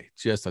Doomsday.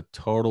 Just a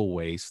total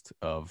waste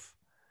of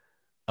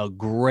a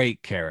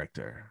great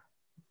character.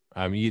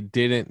 You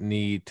didn't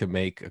need to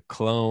make a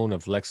clone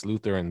of Lex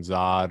Luthor and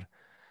Zod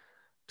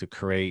to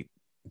create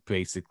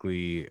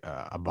basically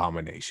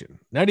Abomination.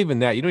 Not even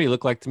that. You know what he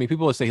looked like to me?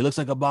 People would say he looks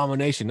like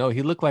Abomination. No,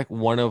 he looked like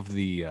one of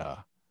the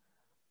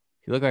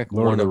he looked like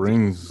Lord one of the of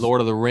Rings. the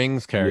Lord of the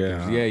Rings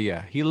characters. Yeah.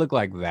 Yeah. He looked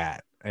like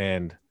that.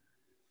 And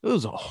it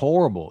was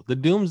horrible. The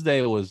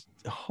Doomsday was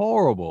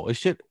horrible. It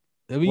should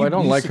Well, I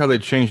don't like how they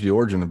changed the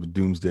origin of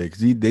Doomsday because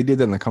they did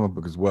that in the comic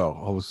book as well.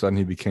 All of a sudden,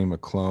 he became a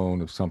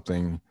clone of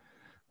something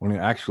when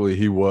actually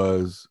he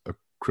was a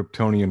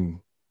Kryptonian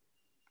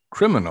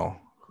criminal.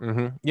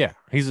 Mm-hmm. Yeah,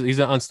 he's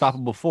an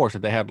unstoppable force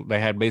that they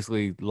had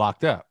basically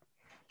locked up.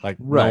 Like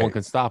no one Right.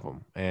 can stop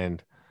him.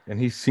 And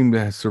he seemed to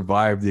have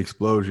survived the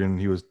explosion.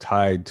 He was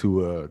tied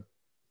to a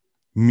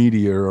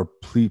meteor or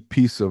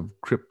piece of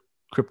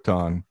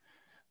Krypton,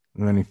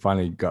 and then he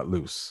finally got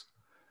loose.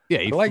 yeah,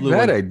 I he like flew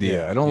that in-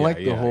 idea. I don't like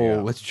the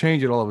whole let's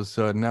change it all of a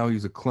sudden. Now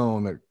he's a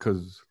clone that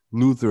because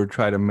Luthor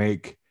tried to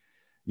make,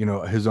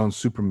 his own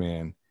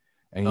Superman,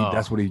 and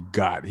that's what he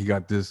got. He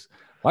got this.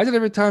 Why is it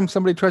every time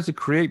somebody tries to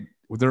create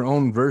their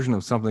own version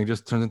of something, it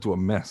just turns into a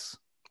mess?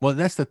 Well,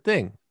 that's the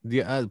thing.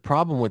 The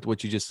problem with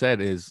what you just said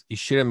is you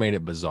should have made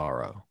it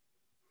Bizarro.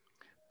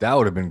 That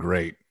would have been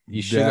great.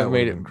 You should have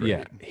made it.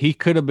 Yeah, he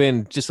could have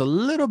been just a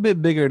little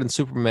bit bigger than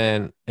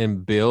Superman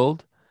in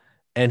build,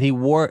 and he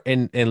wore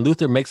and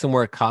Luthor makes him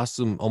wear a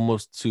costume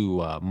almost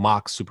to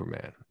mock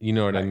Superman. You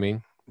know what I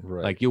mean?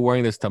 Right. Like you're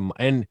wearing this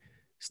and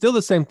still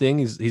the same thing.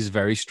 He's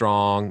very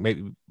strong.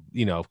 Maybe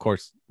of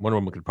course, Wonder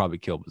Woman could probably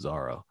kill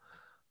Bizarro,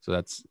 so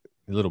that's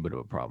a little bit of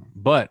a problem.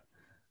 But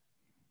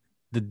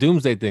the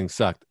Doomsday thing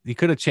sucked. You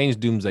could have changed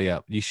Doomsday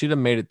up. You should have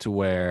made it to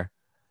where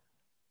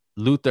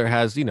Luthor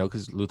has,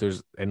 because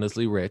Luthor's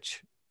endlessly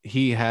rich.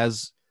 He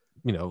has,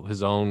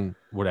 his own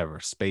whatever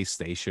space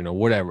station or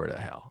whatever the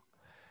hell,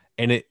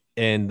 and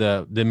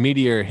the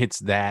meteor hits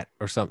that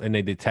or something, and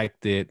they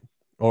detect it,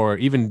 or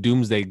even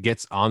Doomsday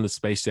gets on the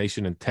space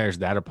station and tears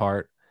that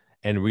apart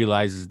and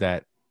realizes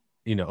that,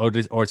 or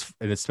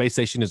the space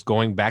station is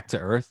going back to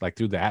Earth, like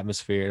through the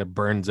atmosphere, it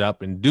burns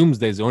up, and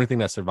Doomsday is the only thing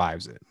that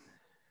survives it.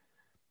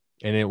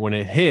 And when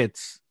it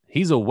hits,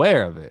 he's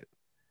aware of it.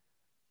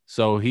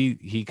 So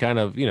he kind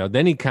of,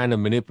 then he kind of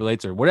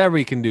manipulates or whatever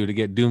he can do to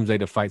get Doomsday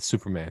to fight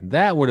Superman.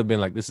 That would have been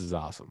like, this is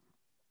awesome.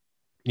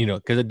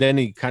 Because then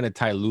he kind of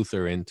tied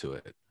Luthor into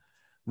it.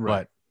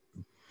 Right.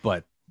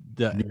 But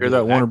you hear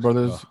that, Warner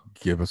Brothers?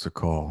 Give us a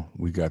call.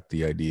 We got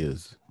the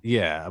ideas.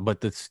 Yeah,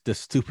 but the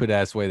stupid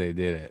ass way they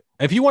did it.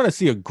 If you want to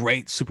see a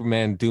great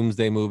Superman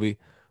Doomsday movie,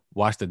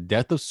 watch The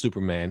Death of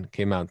Superman.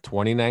 Came out in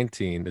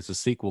 2019. There's a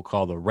sequel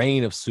called The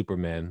Reign of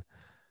Superman.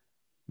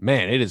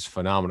 Man, it is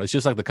phenomenal. It's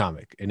just like the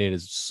comic, and it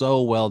is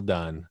so well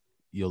done.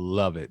 You'll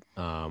love it.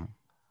 You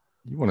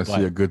want to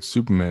see a good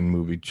Superman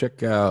movie?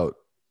 Check out.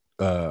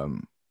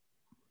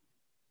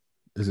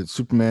 Is it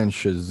Superman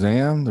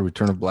Shazam: The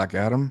Return of Black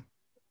Adam?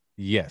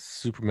 Yes,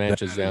 Superman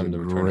Shazam: The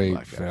Return of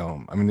Black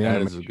film. I mean, the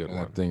that is a good one.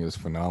 That thing is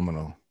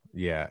phenomenal.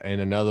 Yeah, and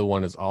another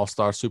one is All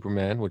Star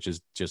Superman, which is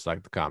just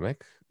like the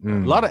comic. A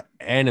lot of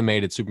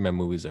animated Superman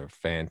movies are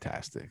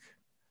fantastic.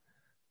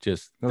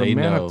 Just they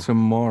Man know. of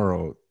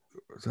Tomorrow.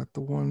 Is that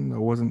the one that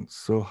wasn't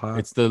so hot?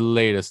 It's the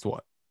latest one.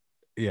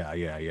 Yeah.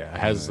 It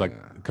has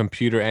like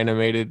computer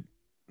animated,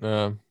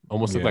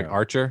 almost look like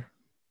Archer.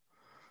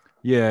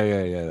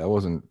 Yeah. That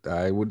wasn't.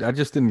 I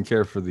just didn't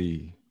care for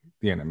the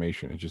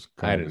animation. It just.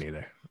 I didn't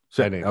either.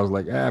 I was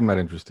like, I'm not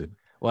interested.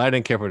 Well, I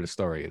didn't care for the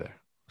story either.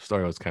 The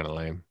story was kind of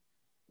lame.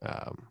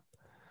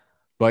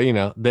 But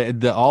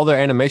the all their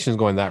animations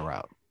going that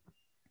route.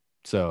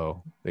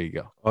 So there you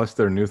go. Oh, it's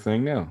their new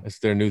thing now. It's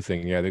their new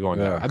thing. Yeah, they're going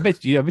there. Yeah. I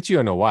bet you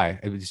don't know why.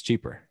 It's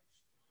cheaper.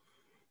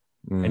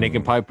 And they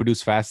can probably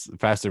produce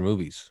faster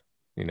movies,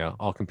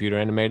 all computer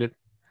animated.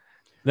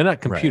 They're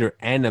not computer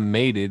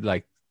animated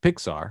like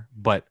Pixar,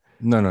 but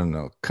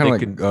no. Kind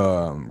of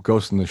like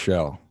Ghost in the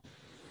Shell.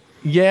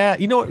 Yeah,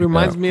 you know what it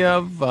reminds me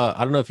of?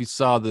 I don't know if you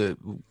saw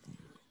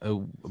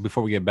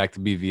before we get back to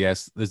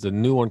BVS, there's a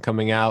new one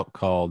coming out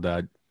called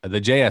the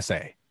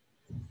JSA.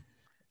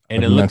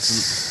 And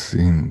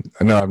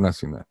No, I've not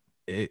seen that.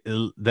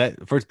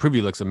 That first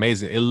preview looks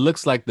amazing. It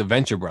looks like the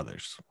Venture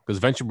Brothers, because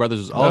Venture Brothers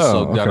is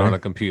also done on a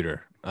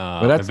computer.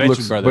 But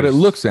it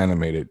looks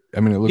animated.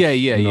 I mean, it looks.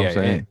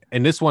 Yeah.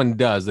 And this one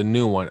does, the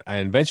new one.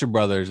 And Venture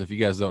Brothers, if you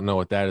guys don't know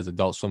what that is,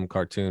 Adult Swim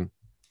cartoon,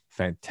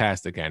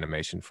 fantastic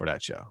animation for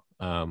that show.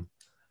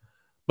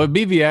 But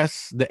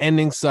BVS, the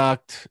ending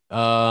sucked.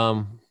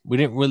 We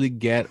didn't really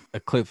get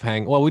a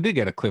cliffhanger. Well, we did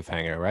get a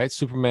cliffhanger, right?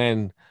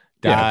 Superman.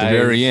 Yeah, at the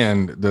very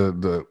end,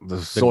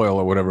 the soil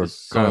or whatever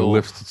kind of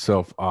lifts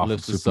itself off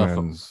of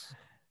Superman's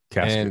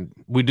casket. And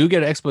we do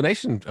get an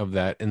explanation of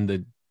that in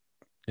the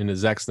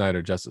Zack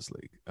Snyder Justice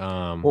League.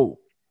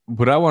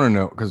 But I want to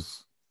know,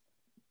 because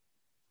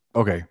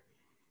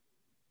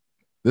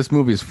this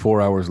movie is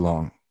 4 hours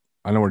long.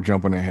 I know we're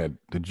jumping ahead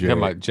to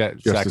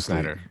Zack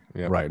Snyder.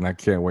 Yep. Right, and I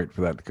can't wait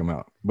for that to come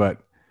out. But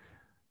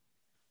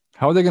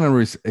how are they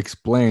going to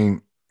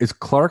explain, is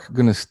Clark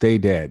going to stay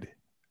dead?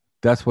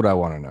 That's what I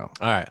want to know.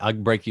 All right, I'll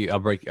break it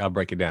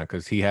down,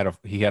 because he had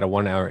a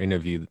 1 hour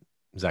interview,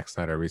 Zack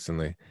Snyder,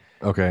 recently.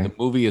 Okay. The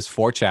movie is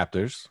 4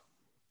 chapters.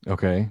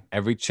 Okay.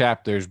 Every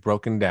chapter is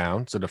broken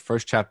down. So the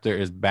first chapter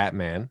is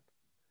Batman.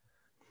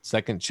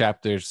 Second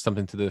chapter is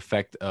something to the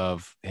effect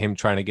of him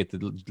trying to get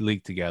the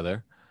league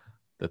together.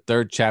 The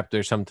third chapter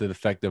is something to the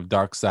effect of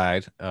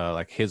Darkseid,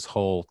 like his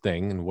whole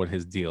thing and what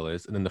his deal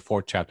is. And then the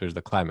fourth chapter is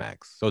the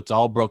climax. So it's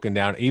all broken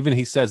down. Even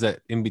he says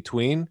that in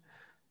between,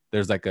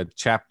 there's like a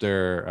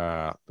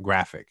chapter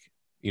graphic,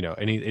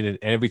 and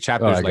every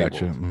chapter is labeled.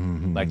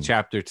 Mm-hmm. Like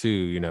chapter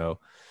 2,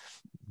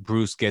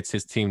 Bruce gets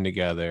his team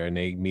together and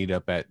they meet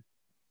up at,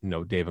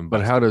 Dave and Buster's.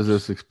 But how does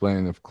this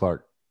explain if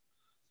Clark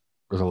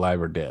was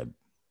alive or dead?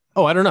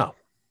 Oh, I don't know.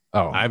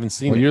 Oh, I haven't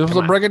seen it. You're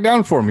supposed to break it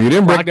down for me. You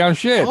didn't break down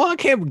shit. Well, I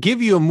can't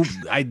give you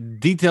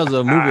details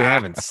of a movie I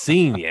haven't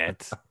seen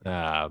yet.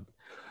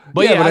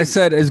 But I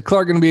said, is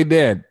Clark going to be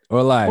dead or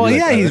alive? Well,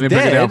 he's dead.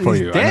 Break it down for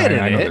he's you. Dead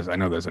I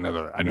know this.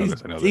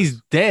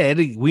 He's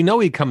dead. We know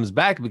he comes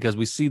back because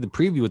we see the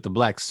preview with the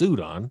black suit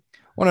on. I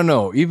want to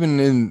know, even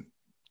in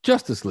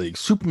Justice League,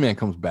 Superman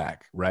comes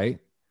back, right?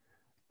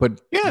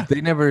 But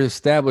they never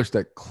established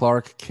that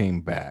Clark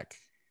came back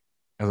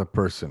as a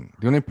person.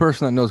 The only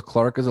person that knows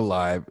Clark is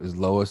alive is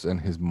Lois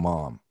and his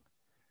mom.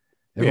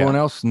 Everyone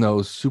else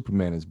knows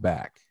Superman is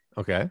back.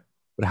 Okay.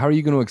 But how are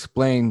you going to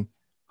explain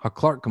how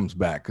Clark comes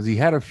back? Because he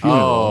had a funeral.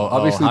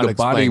 Obviously, the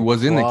body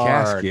was in the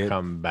casket.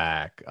 Come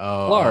back.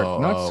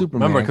 Clark, not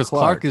Superman. Remember, because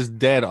Clark is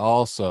dead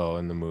also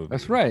in the movie.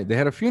 That's right. They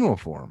had a funeral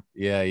for him.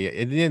 Yeah.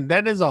 And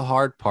that is a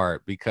hard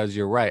part, because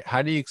you're right.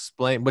 How do you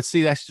explain? But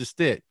see, that's just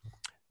it.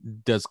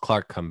 Does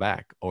Clark come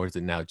back, or is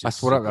it now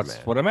just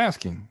that's what I'm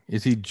asking?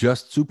 Is he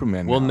just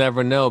Superman? We'll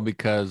never know,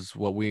 because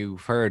what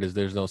we've heard is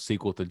there's no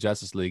sequel to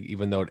Justice League,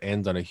 even though it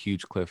ends on a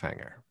huge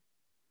cliffhanger.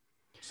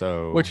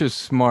 So, which is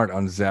smart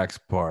on Zach's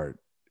part,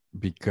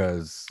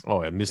 because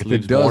it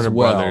misleads Warner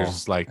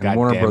Brothers. Like, and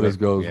Warner Brothers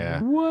goes,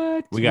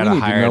 what? We got to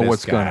know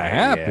what's going to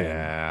happen.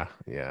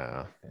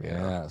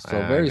 Yeah.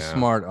 So very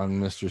smart on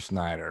Mr.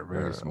 Snyder.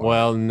 Very smart.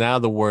 Well, now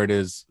the word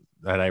is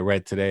that I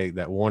read today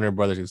that Warner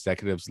Brothers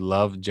executives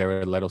love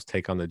Jared Leto's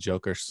take on the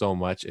Joker so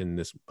much in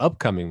this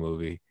upcoming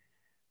movie,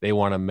 they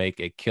want to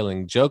make a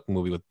Killing Joke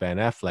movie with Ben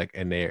Affleck,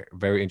 and they're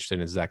very interested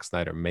in Zack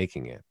Snyder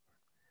making it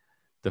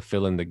to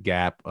fill in the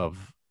gap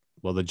of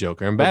the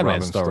Joker and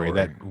Batman story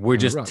that we're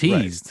just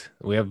teased.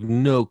 Right. We have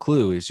no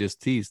clue. It's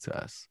just teased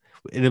to us.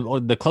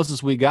 The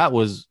closest we got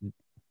was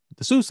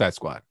the Suicide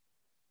Squad.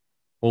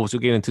 Well, we'll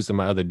get into some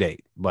other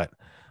date, but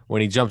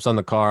when he jumps on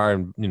the car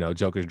and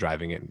Joker's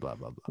driving it and blah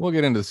blah blah. We'll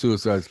get into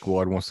Suicide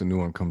Squad once the new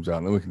one comes out,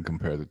 and then we can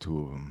compare the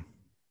two of them.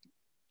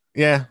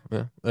 Yeah.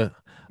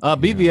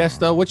 BVS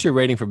though, what's your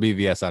rating for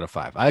BVS out of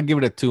 5? I'd give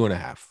it a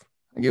 2.5.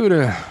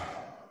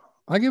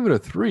 I give it a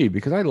 3,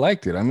 because I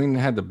liked it. I mean, it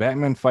had the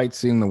Batman fight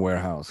scene in the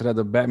warehouse. It had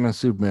the Batman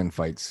Superman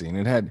fight scene.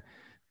 It had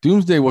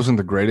Doomsday wasn't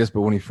the greatest,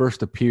 but when he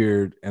first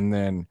appeared, and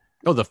then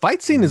the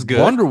fight scene is good.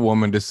 Wonder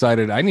Woman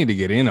decided, I need to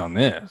get in on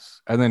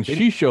this. And then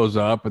she shows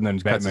up, and then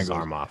Batman goes,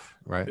 arm off,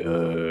 right?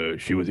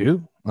 She with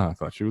you? Oh, I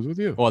thought she was with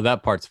you. Well,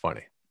 that part's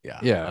funny.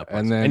 Yeah.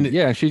 And then,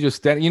 and she just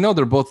standing,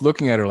 they're both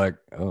looking at her like,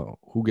 oh,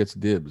 who gets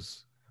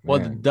dibs? Well,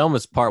 the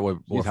dumbest part where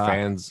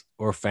fans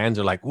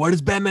are like, why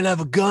does Batman have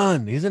a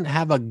gun? He doesn't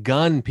have a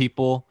gun,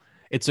 people.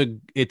 It's a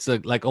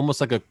like almost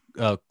like a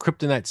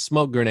kryptonite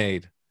smoke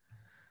grenade.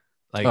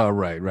 Like,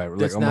 right.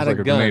 Like almost like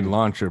a grenade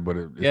launcher, but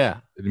it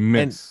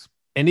emits.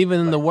 And even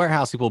in the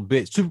warehouse, people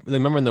bitch.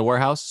 Remember in the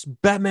warehouse,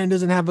 Batman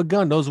doesn't have a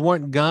gun. Those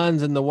weren't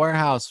guns in the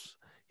warehouse.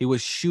 He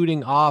was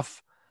shooting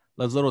off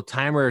those little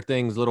timer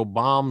things, little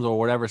bombs or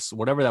whatever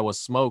that was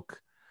smoke.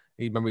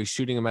 remember he's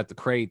shooting him at the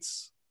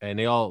crates, and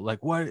they all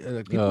like what?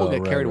 People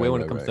get carried away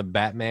when it comes to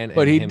Batman.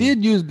 But and he him.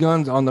 did use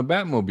guns on the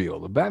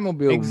Batmobile. The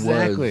Batmobile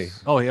Exactly.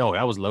 was Oh,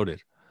 that was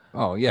loaded.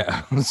 Oh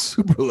yeah,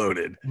 super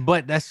loaded.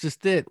 But that's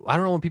just it. I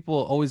don't know when people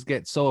always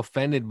get so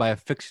offended by a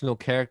fictional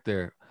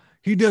character.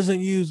 He doesn't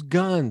use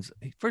guns.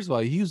 First of all,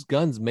 he used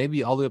guns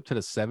maybe all the way up to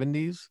the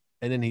 70s,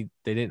 and then they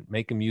didn't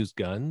make him use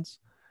guns.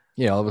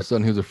 Yeah, all of a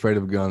sudden he was afraid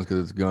of guns because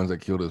it's guns that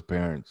killed his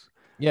parents.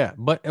 Yeah,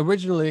 but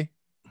originally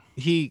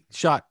he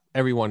shot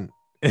everyone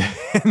in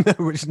the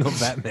original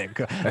Batman.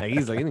 Like,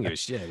 he's like, he didn't give a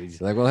shit.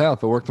 He's like, well, hell,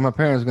 if it worked on my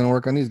parents, it's gonna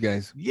work on these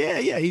guys. Yeah,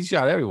 he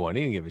shot everyone.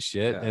 He didn't give a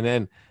shit. Yeah.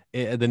 And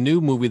then the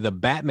new movie, The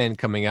Batman,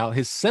 coming out,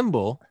 his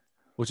symbol,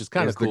 which is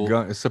kind of cool.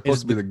 It's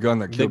supposed to be the gun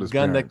that killed his parents. The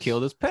gun that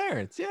killed his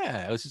parents.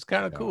 Yeah, it was just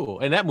kind of cool.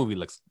 And that movie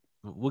looks.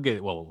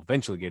 We'll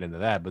eventually get into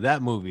that, but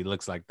that movie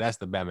looks like that's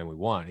the Batman we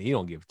want. He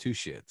don't give two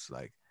shits.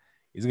 Like,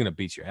 he's gonna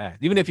beat your ass,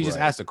 even if he just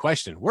asks a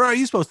question. Where are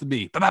you supposed to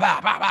be?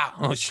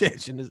 Oh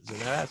shit! Shouldn't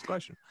ask a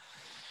question.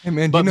 Hey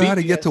man, do you know how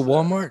to get to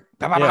Walmart?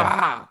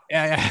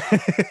 Yeah.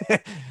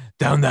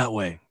 Down that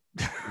way.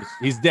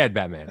 He's dead,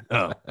 Batman.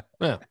 Oh,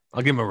 yeah,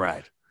 I'll give him a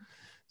ride.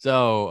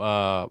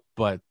 So,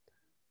 but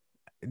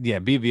yeah,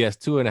 BVS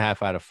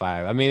 2.5 out of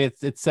 5. I mean,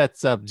 it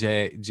sets up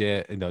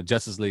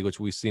Justice League, which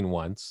we've seen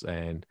once,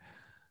 and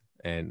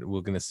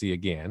we're gonna see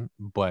again.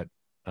 But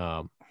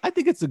I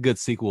think it's a good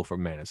sequel for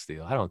Man of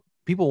Steel.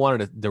 People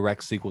wanted a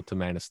direct sequel to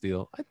Man of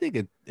Steel. I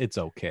think it's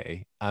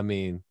okay. I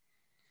mean,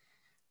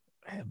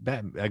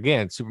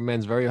 again,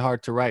 Superman's very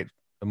hard to write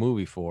a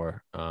movie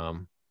for.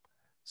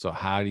 So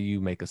how do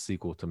you make a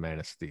sequel to Man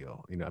of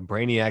Steel?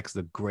 Brainiac's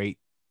the great,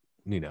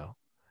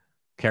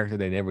 character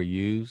they never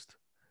used.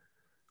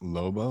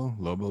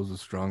 Lobo's the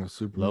strongest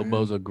Superman.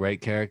 Lobo's a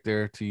great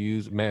character to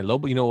use. Man,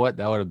 Lobo, you know what?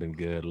 That would have been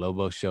good.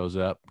 Lobo shows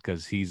up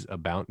because he's a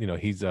bounty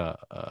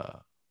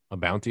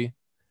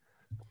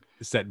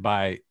set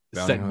by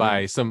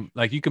some,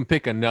 like, you can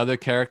pick another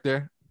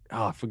character.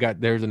 Oh, I forgot.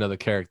 There's another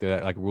character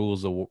that like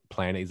rules the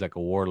planet. He's like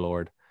a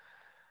warlord.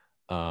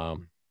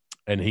 And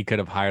he could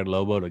have hired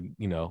Lobo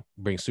to,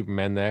 bring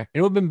Superman there.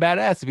 It would have been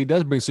badass if he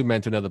does bring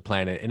Superman to another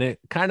planet. And it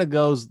kind of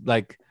goes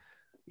like,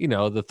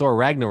 the Thor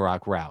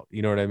Ragnarok route.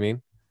 You know what I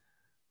mean?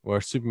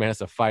 Where Superman has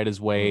to fight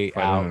his way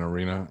out in an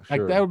arena. Sure.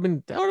 Like that would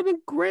have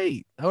been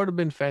great. That would have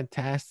been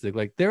fantastic.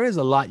 Like, there is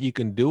a lot you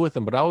can do with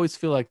him, but I always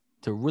feel like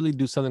to really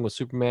do something with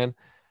Superman,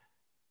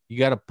 you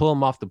got to pull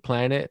him off the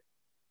planet,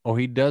 or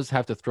he does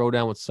have to throw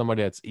down with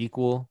somebody that's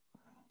equal.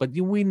 But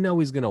we know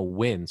he's gonna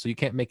win, so you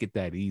can't make it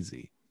that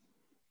easy.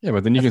 Yeah,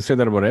 but then you can say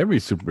that about every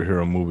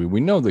superhero movie. We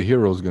know the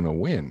hero's gonna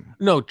win.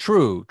 No,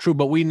 true,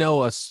 but we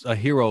know a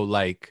hero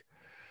like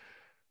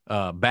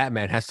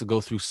Batman has to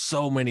go through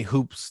so many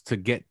hoops to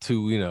get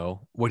to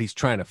what he's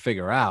trying to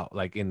figure out,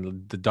 like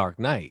in The Dark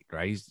Knight,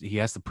 right? He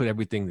has to put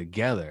everything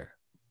together,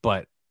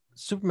 but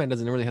Superman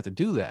doesn't really have to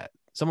do that.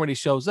 Somebody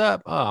shows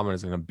up, I'm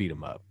just gonna beat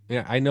him up.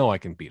 Yeah, I know I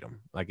can beat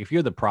him. Like, if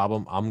you're the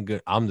problem, I'm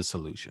good. I'm the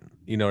solution.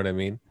 You know what I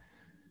mean?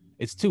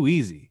 It's too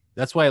easy.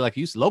 That's why, like,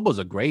 Lobo's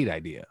a great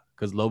idea,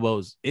 because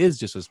Lobo is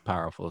just as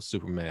powerful as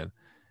Superman,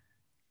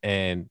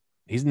 and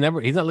he's not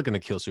looking to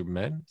kill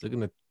Superman. He's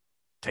looking to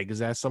take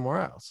his ass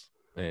somewhere else.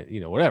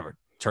 Whatever,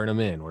 turn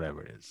him in,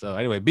 whatever it is. So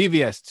anyway,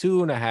 BVS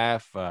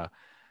 2.5.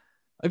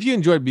 If you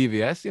enjoyed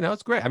BVS,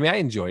 it's great. I mean, I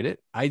enjoyed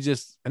it. I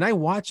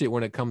watch it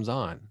when it comes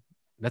on.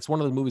 That's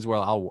one of the movies where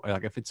I'll,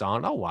 like, if it's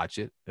on, I'll watch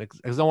it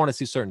because I want to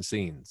see certain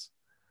scenes.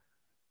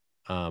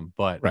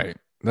 But right,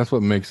 that's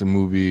what makes a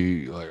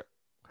movie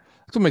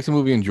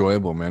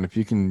enjoyable, man. If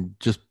you can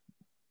just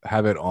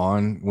have it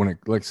on when it,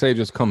 like, say it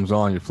just comes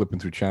on, you're flipping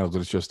through channels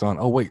and it's just on.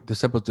 Oh wait,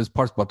 this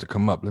part's about to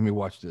come up. Let me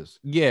watch this.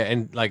 Yeah,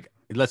 and like,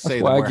 let's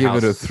say I give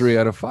it a 3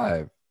 out of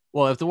 5.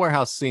 Well, if the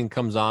warehouse scene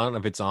comes on,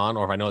 if it's on,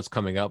 or if I know it's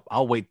coming up,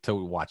 I'll wait till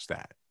we watch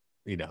that.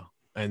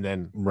 And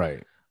then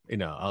right.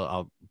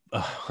 I'll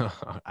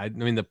I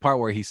mean, the part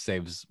where he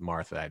saves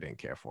Martha, I didn't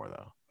care for,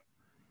 though.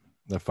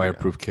 The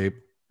fireproof cape.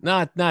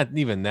 Not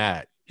even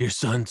that. Your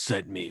son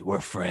sent me.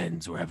 We're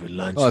friends. We're having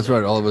lunch. Oh, that's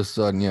right. All of a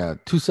sudden, yeah.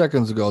 2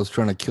 seconds ago, I was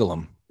trying to kill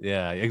him.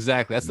 Yeah,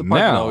 exactly. That's the part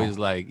that always,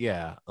 like,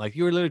 yeah, like,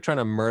 you were literally trying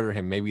to murder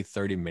him maybe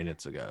 30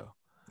 minutes ago.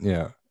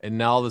 Yeah. And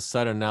now all of a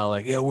sudden,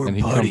 like, yeah, we're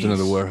buddies. And he comes into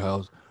the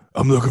warehouse.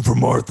 I'm looking for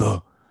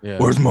Martha. Yeah.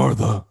 Where's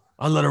Martha?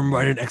 I'll let him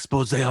write an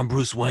expose on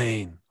Bruce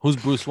Wayne. Who's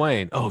Bruce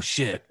Wayne? Oh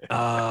shit.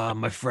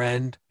 My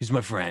friend. He's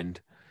my friend.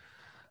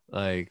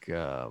 Like,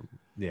 yeah.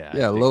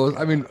 Yeah, Lois.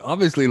 I mean,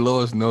 obviously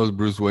Lois knows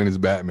Bruce Wayne is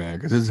Batman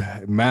because his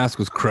mask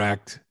was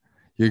cracked.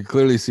 You could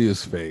clearly see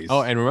his face.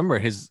 Oh, and remember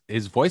his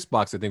voice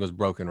box, I think, was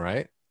broken,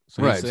 right?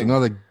 So right. So now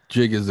the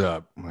jig is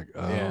up. I'm like,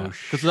 oh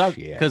shit.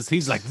 Because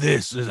he's like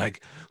this. Is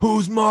like,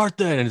 who's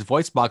Martha? And his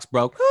voice box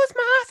broke. Who's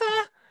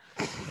Martha?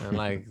 And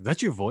like,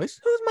 that's your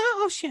voice? Who's Martha?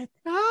 Oh shit.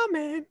 Oh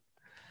man.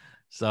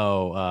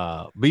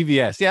 So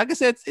BVS. Yeah, like I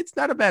said, it's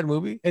not a bad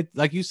movie. It,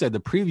 like you said, the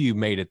preview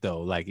made it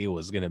though. Like, it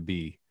was gonna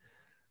be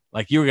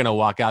like, you were gonna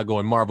walk out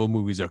going, Marvel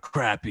movies are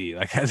crappy.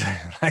 Like, that's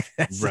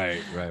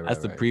right. That's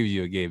the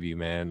preview it gave you,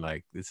 man.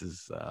 Like, this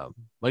is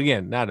but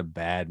again, not a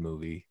bad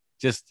movie.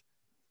 Just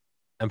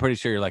I'm pretty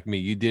sure you're like me.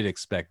 You did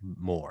expect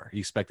more. You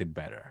expected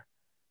better.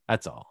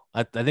 That's all.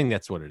 I think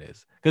that's what it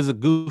is. Because the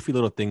goofy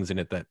little things in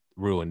it that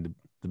ruined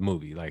the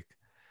movie, like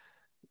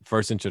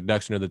first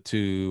introduction of the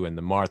two and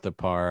the Martha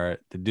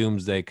part, the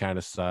Doomsday kind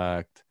of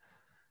sucked.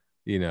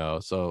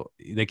 So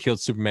they killed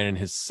Superman in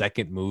his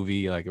second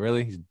movie. Like,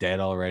 really? He's dead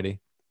already?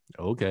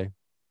 Okay.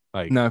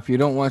 Like, Now, if you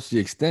don't watch the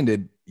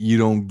extended, you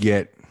don't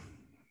get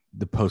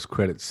the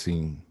post-credit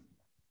scene.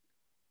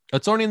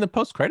 it's only in the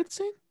post-credit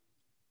scene?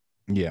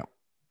 Yeah.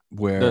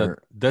 The Where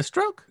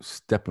Deathstroke?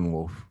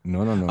 Steppenwolf.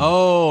 No.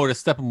 Oh, the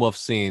Steppenwolf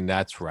scene.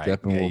 That's right.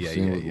 Steppenwolf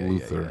scene with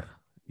Luthor.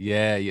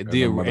 Yeah. And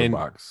the mother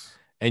box.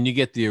 And you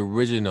get the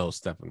original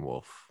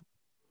Steppenwolf.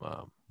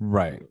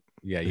 Right.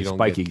 Yeah, The you don't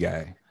spiky get,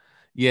 guy.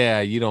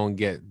 Yeah, you don't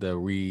get the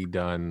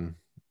redone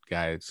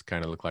guy. It's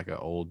kind of look like an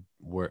old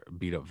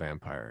beat up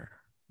vampire.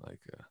 Like,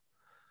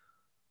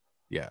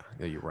 yeah,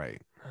 you're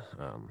right.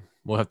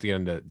 We'll have to get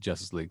into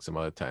Justice League some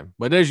other time.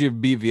 But there's your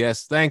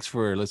BVS. Thanks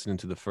for listening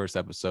to the first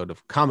episode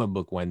of Comic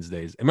Book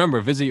Wednesdays. Remember,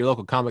 visit your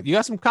local comic. You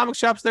got some comic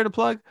shops there to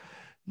plug?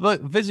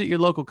 Look, visit your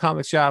local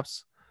comic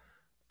shops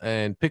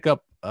and pick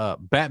up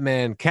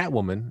Batman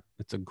Catwoman.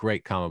 It's a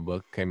great comic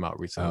book. Came out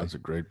recently. It's a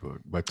great book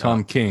by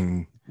Tom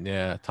King.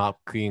 Yeah, Tom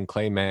King,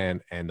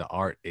 Clayman, and the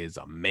art is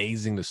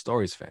amazing. The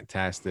story is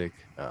fantastic.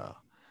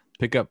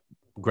 Pick up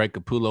Greg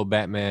Capullo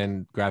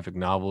Batman graphic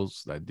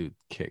novels. That dude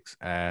kicks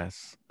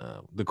ass.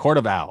 The Court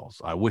of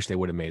Owls. I wish they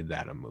would have made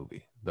that a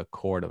movie. The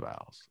Court of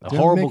Owls.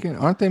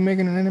 Aren't they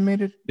making an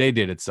animated? They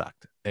did. It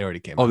sucked. They already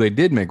came. Oh, out. They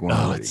did make one.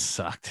 Oh, it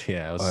sucked.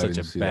 Yeah, it was such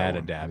a bad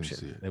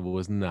adaptation. It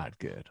was not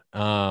good.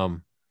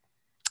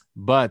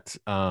 But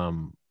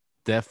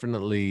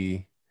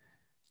definitely.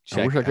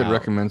 I wish I could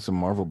recommend some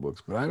Marvel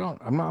books, but I don't.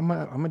 I'm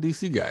a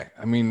DC guy.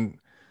 I mean,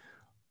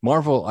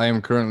 Marvel. I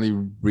am currently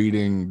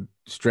reading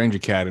Strange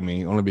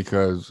Academy only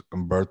because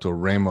Humberto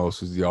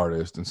Ramos is the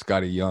artist and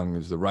Scotty Young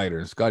is the writer.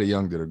 And Scotty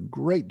Young did a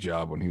great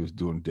job when he was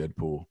doing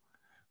Deadpool,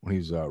 when he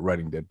was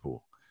writing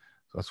Deadpool.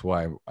 So that's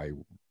why I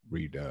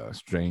read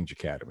Strange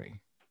Academy.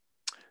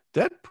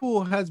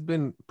 Deadpool has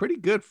been pretty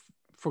good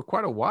for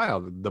quite a while.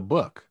 The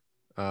book.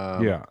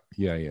 Yeah.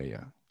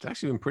 It's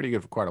actually been pretty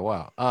good for quite a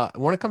while.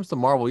 When it comes to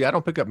Marvel, I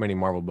don't pick up many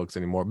Marvel books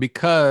anymore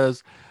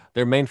because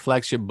their main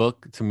flagship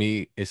book to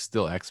me is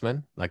still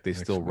X-Men. Like they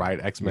still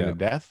write X-Men to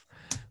death,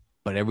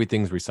 but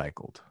everything's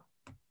recycled.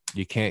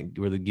 You can't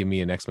really give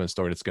me an X-Men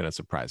story that's going to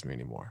surprise me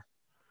anymore.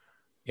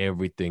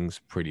 Everything's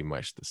pretty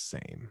much the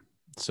same.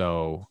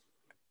 So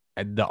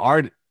the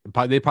art,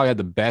 they probably had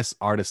the best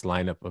artist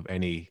lineup of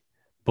any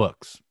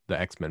books, the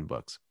X-Men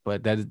books,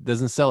 but that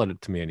doesn't sell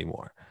it to me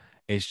anymore.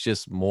 It's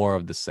just more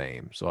of the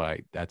same. So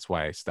that's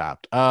why I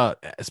stopped.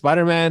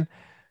 Spider-Man,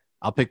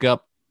 I'll pick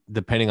up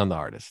depending on the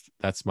artist.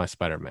 That's my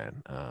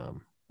Spider-Man.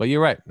 But you're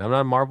right. I'm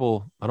not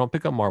Marvel. I don't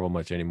pick up Marvel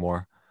much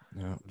anymore.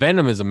 Yeah.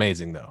 Venom is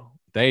amazing though.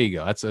 There you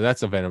go.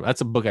 That's a Venom. That's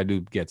a book I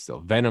do get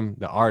still. Venom,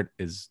 the art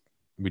is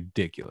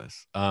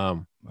ridiculous. I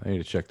need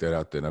to check that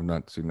out then. I've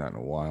not seen that in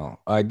a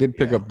while. I did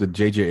pick up the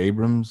J.J.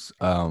 Abrams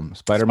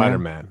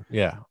Spider-Man.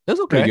 Yeah. It was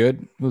okay. Pretty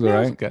good. It was all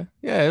right. Okay.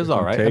 Yeah, it was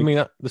all right. I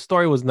mean, the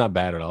story was not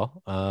bad at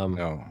all.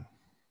 No.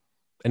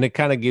 And it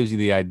kind of gives you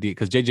the idea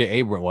because J.J.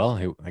 Abrams,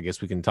 well, I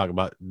guess we can talk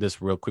about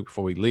this real quick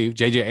before we leave.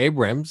 J.J.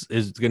 Abrams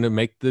is going to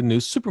make the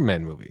new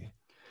Superman movie.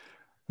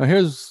 Now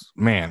here's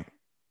a man.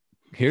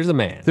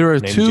 There are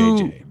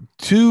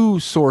two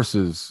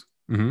sources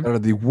that are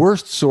the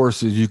worst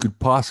sources you could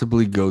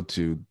possibly go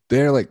to.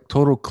 They're like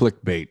total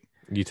clickbait.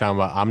 You talking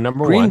about I'm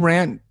number one?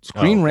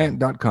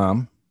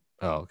 ScreenRant.com.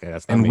 Oh, okay.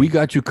 That's not and me.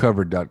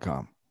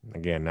 WeGotYouCovered.com.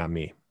 Again, not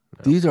me.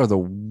 No. These are the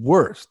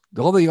worst.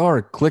 All they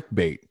are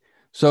clickbait.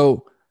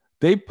 So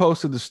they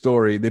posted the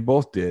story. They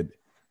both did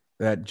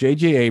that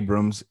J.J.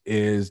 Abrams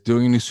is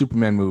doing a new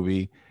Superman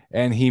movie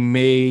and he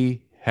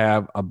may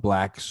have a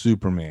black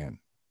Superman.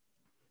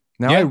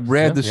 Now, I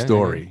read the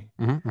story.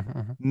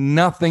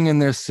 Nothing in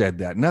there said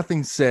that.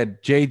 Nothing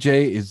said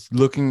JJ is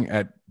looking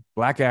at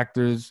black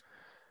actors,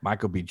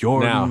 Michael B.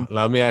 Jordan. Now,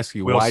 let me ask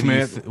you, Will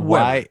Smith,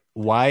 why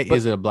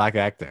is it a black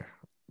actor?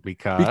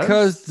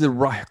 Because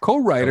the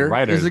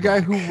co-writer is the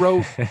guy who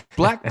wrote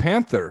Black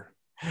Panther.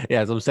 Yeah,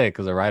 that's what I'm saying,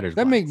 because the writer's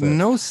that makes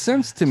no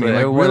sense to me. So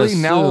like, really,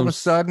 now all of a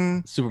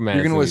sudden, Superman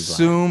you're going to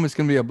assume it's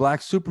going to be a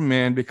black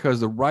Superman because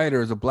the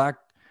writer is a black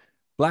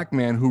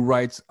man who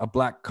writes a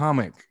black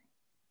comic.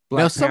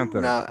 Black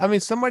Panther. I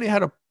mean, somebody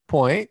had a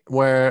point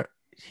where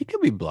he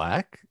could be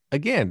black.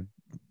 Again,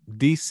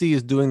 DC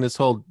is doing this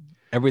whole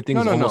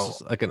everything's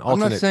almost like an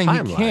alternate timeline. I'm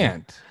not saying he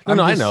can't. I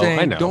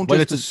know. Don't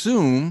just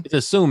assume. It's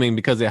assuming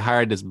because they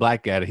hired this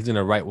black guy, he's going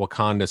to write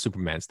Wakanda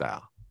Superman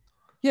style.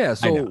 Yeah.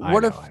 So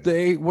what if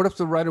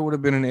the writer would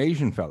have been an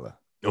Asian fella?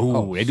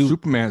 They do.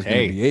 Superman's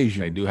going to be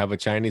Asian. They do have a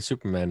Chinese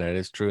Superman. That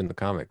is true in the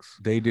comics.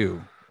 They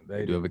do.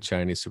 They do have a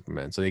Chinese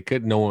Superman. So they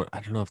could. No one.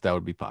 I don't know if that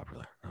would be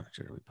popular. I'm not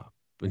sure it would be popular.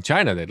 In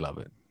China, they'd love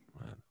it.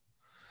 I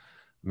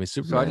mean,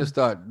 Superman. So I just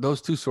thought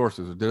those two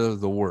sources, they're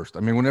the worst. I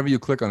mean, whenever you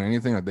click on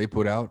anything that they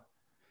put out,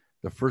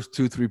 the first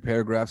 2-3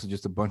 paragraphs is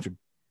just a bunch of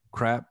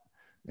crap.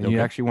 And you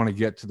actually want to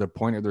get to the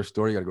point of their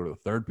story, you got to go to the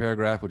third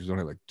paragraph, which is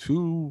only like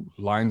 2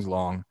 lines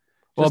long.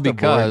 Well, Just avoid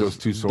because those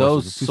two sources.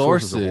 those The two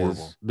sources are horrible.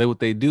 sources, what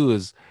they do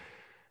is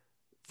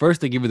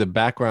first they give you the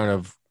background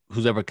of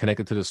who's ever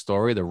connected to the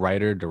story, the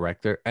writer,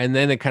 director, and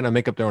then they kind of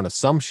make up their own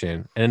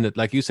assumption. And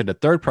like you said, the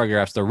third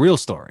paragraph's the real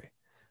story.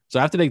 So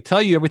after they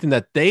tell you everything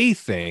that they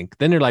think,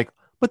 then they're like,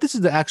 but this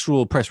is the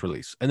actual press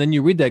release. And then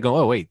you read that go,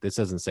 oh, wait, this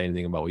doesn't say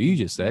anything about what you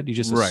just said. You're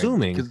just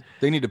assuming. Because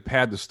they need to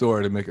pad the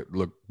story to make it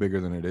look bigger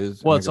than it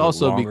is. Well, it's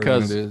also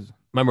because, it is.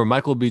 remember,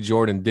 Michael B.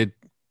 Jordan did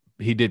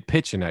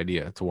pitch an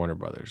idea to Warner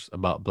Brothers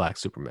about Black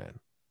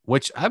Superman,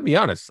 which I'd be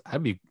honest,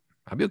 I'd be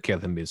okay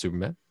with him being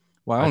Superman.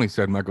 Well, I only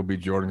said Michael B.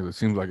 Jordan because it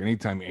seems like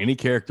anytime any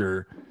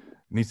character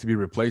needs to be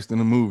replaced in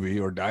a movie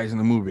or dies in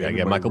a movie, I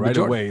get Michael B. right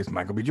Jordan. away it's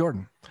Michael B.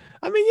 Jordan.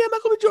 I mean, yeah,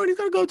 Michael B. Jordan, he's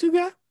gonna go-to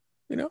guy.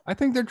 You know, I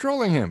think they're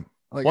trolling him.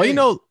 Like, well, hey, you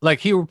know, like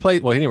he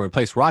didn't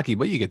replace Rocky,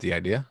 but you get the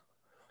idea.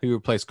 He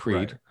replaced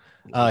Creed.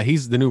 Right.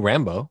 He's the new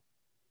Rambo.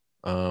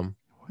 What?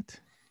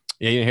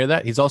 Yeah, you didn't hear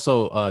that? He's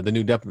also the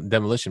new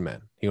Demolition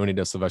Man. He only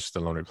does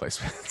Sylvester Stallone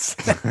replacements.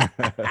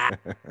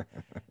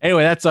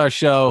 Anyway, that's our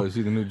show. Oh, is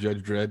he the new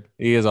Judge Dredd?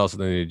 He is also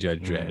the new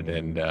Judge Dredd,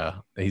 and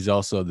he's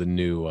also the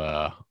new.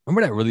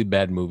 Remember that really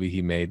bad movie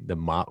he made,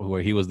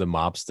 where he was the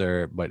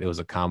mobster, but it was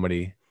a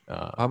comedy.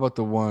 How about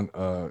the one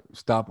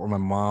Stop or My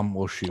Mom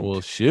Will Shoot?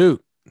 Well,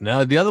 shoot.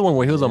 No, the other one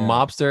where he was a Yeah.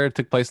 mobster, it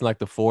took place in like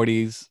the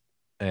 40s,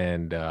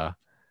 and it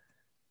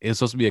was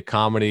supposed to be a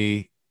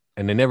comedy,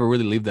 and they never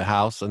really leave the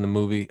house in the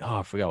movie. Oh,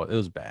 I forgot what it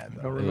was bad.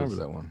 I don't remember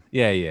that one.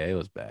 Yeah, it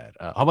was bad.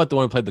 How about the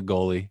one who played the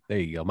goalie? There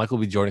you go. Michael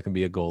B. Jordan can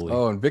be a goalie.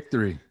 Oh, and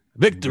Victory.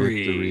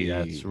 Victory.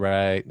 That's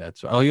right.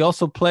 Oh, he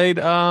also played.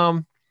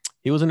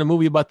 He was in a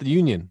movie about the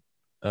Union.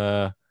 He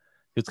was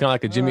kind of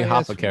like a Jimmy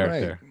Hoffa that's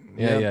character.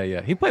 right.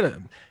 Yeah. He played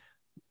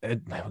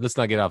let's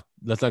not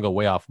go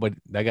way off, but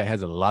that guy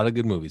has a lot of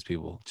good movies.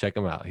 People check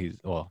him out. You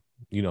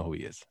know who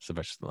he is,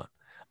 Sylvester Stallone.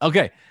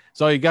 Okay,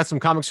 so you got some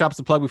comic shops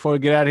to plug before we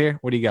get out of here.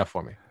 What do you got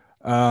for me?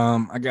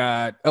 I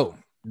got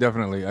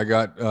definitely. I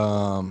got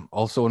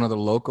also another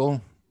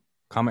local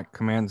Comic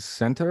Command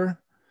Center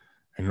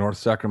in North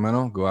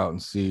Sacramento. Go out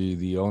and see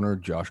the owner,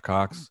 Josh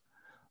Cox.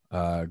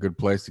 Good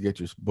place to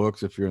get your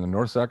books if you're in the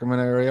North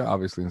Sacramento area.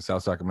 Obviously in the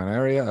South Sacramento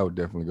area, I would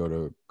definitely go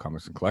to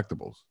Comics and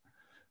Collectibles.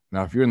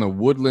 Now, if you're in the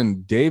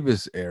Woodland,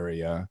 Davis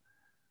area,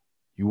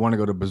 you want to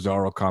go to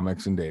Bizarro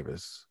Comics in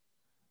Davis.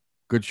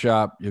 Good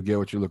shop. You'll get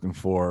what you're looking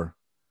for.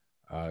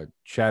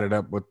 Chat it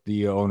up with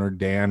the owner,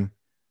 Dan.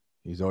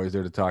 He's always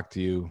there to talk to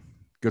you.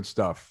 Good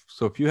stuff.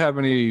 So if you have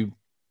any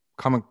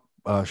comic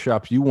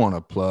shops you want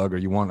to plug or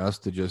you want us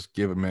to just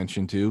give a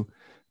mention to,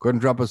 go ahead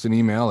and drop us an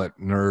email at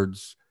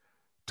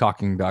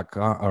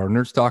nerdstalking.com or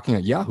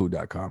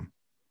nerdstalking@yahoo.com.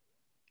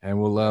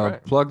 And we'll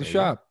plug the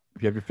shop.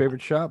 If you have your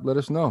favorite shop, let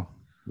us know.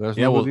 Let us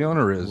know who the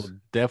owner is. We'll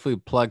definitely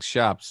plug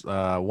shops.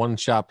 One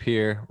shop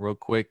here, real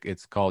quick.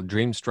 It's called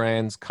Dream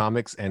Strands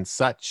Comics and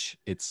Such.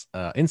 It's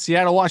in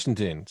Seattle,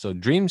 Washington. So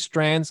Dream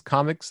Strands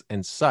Comics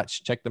and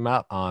Such. Check them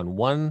out on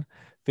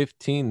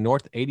 115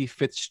 North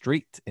 85th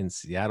Street in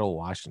Seattle,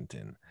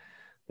 Washington.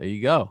 There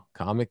you go.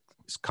 Comic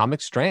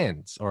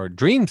Strands or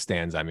Dream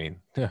Stands. I mean,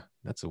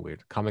 that's a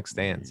weird Comic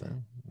Stands.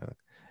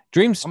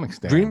 Dreams, Comic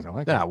Stands. I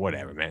like that.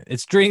 Whatever, man.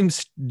 It's Dream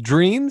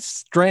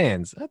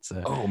Strands. That's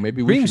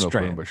maybe we should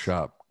open up a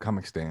shop.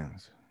 Comic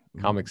Stands.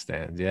 Comic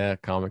Stands. Yeah,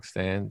 Comic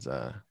Stands.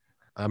 I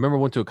remember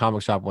went to a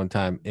comic shop one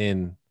time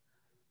in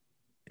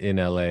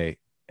LA,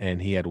 and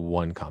he had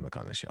one comic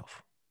on the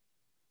shelf,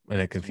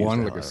 and it confused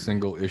one like a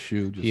single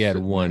issue. He had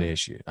one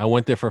issue. I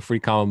went there for a free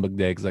comic book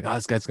day because like,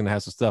 this guy's gonna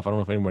have some stuff. I don't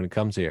know if anyone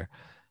comes here.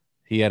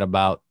 He had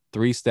about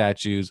 3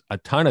 statues, a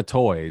ton of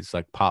toys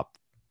like pop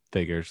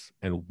figures,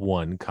 and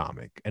one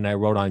comic. And I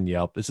wrote on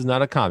Yelp, this is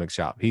not a comic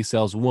shop. He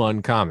sells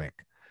one comic.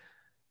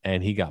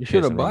 And he got You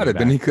should have bought it.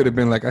 Then he could have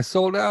been like, I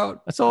sold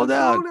out.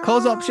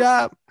 Close up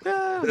shop.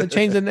 Yeah, they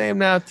changed the name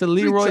now to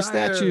Leroy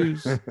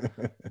Statues.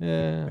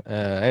 Yeah.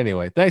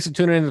 Anyway, thanks for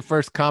tuning in to the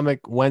first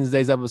Comic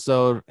Wednesdays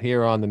episode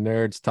here on the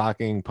Nerds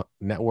Talking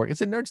Network.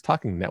 Is it Nerds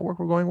Talking Network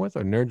we're going with,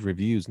 or Nerds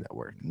Reviews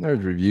Network?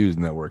 Nerds Reviews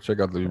Network.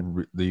 Check out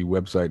the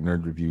website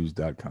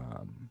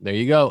nerdsreviews.com. There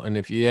you go. And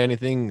if you have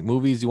anything,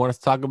 movies you want us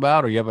to talk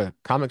about, or you have a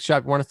comic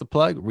shop you want us to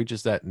plug, reach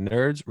us at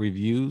Nerds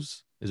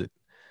Reviews. Is it?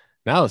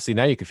 Now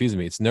you're confusing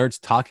me. It's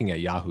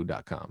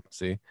nerdstalking@yahoo.com.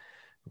 See?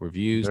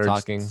 Reviews, Nerds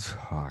talking.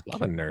 A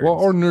lot of nerds. Well,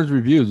 or Nerds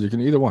Reviews. You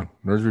can either one.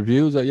 Nerds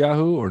Reviews at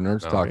Yahoo or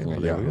Nerds Talking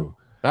at Yahoo. All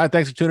right.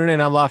 Thanks for tuning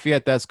in. I'm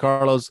Lafayette. That's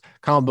Carlos.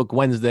 Comic Book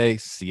Wednesday.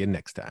 See you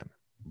next time.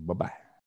 Bye-bye.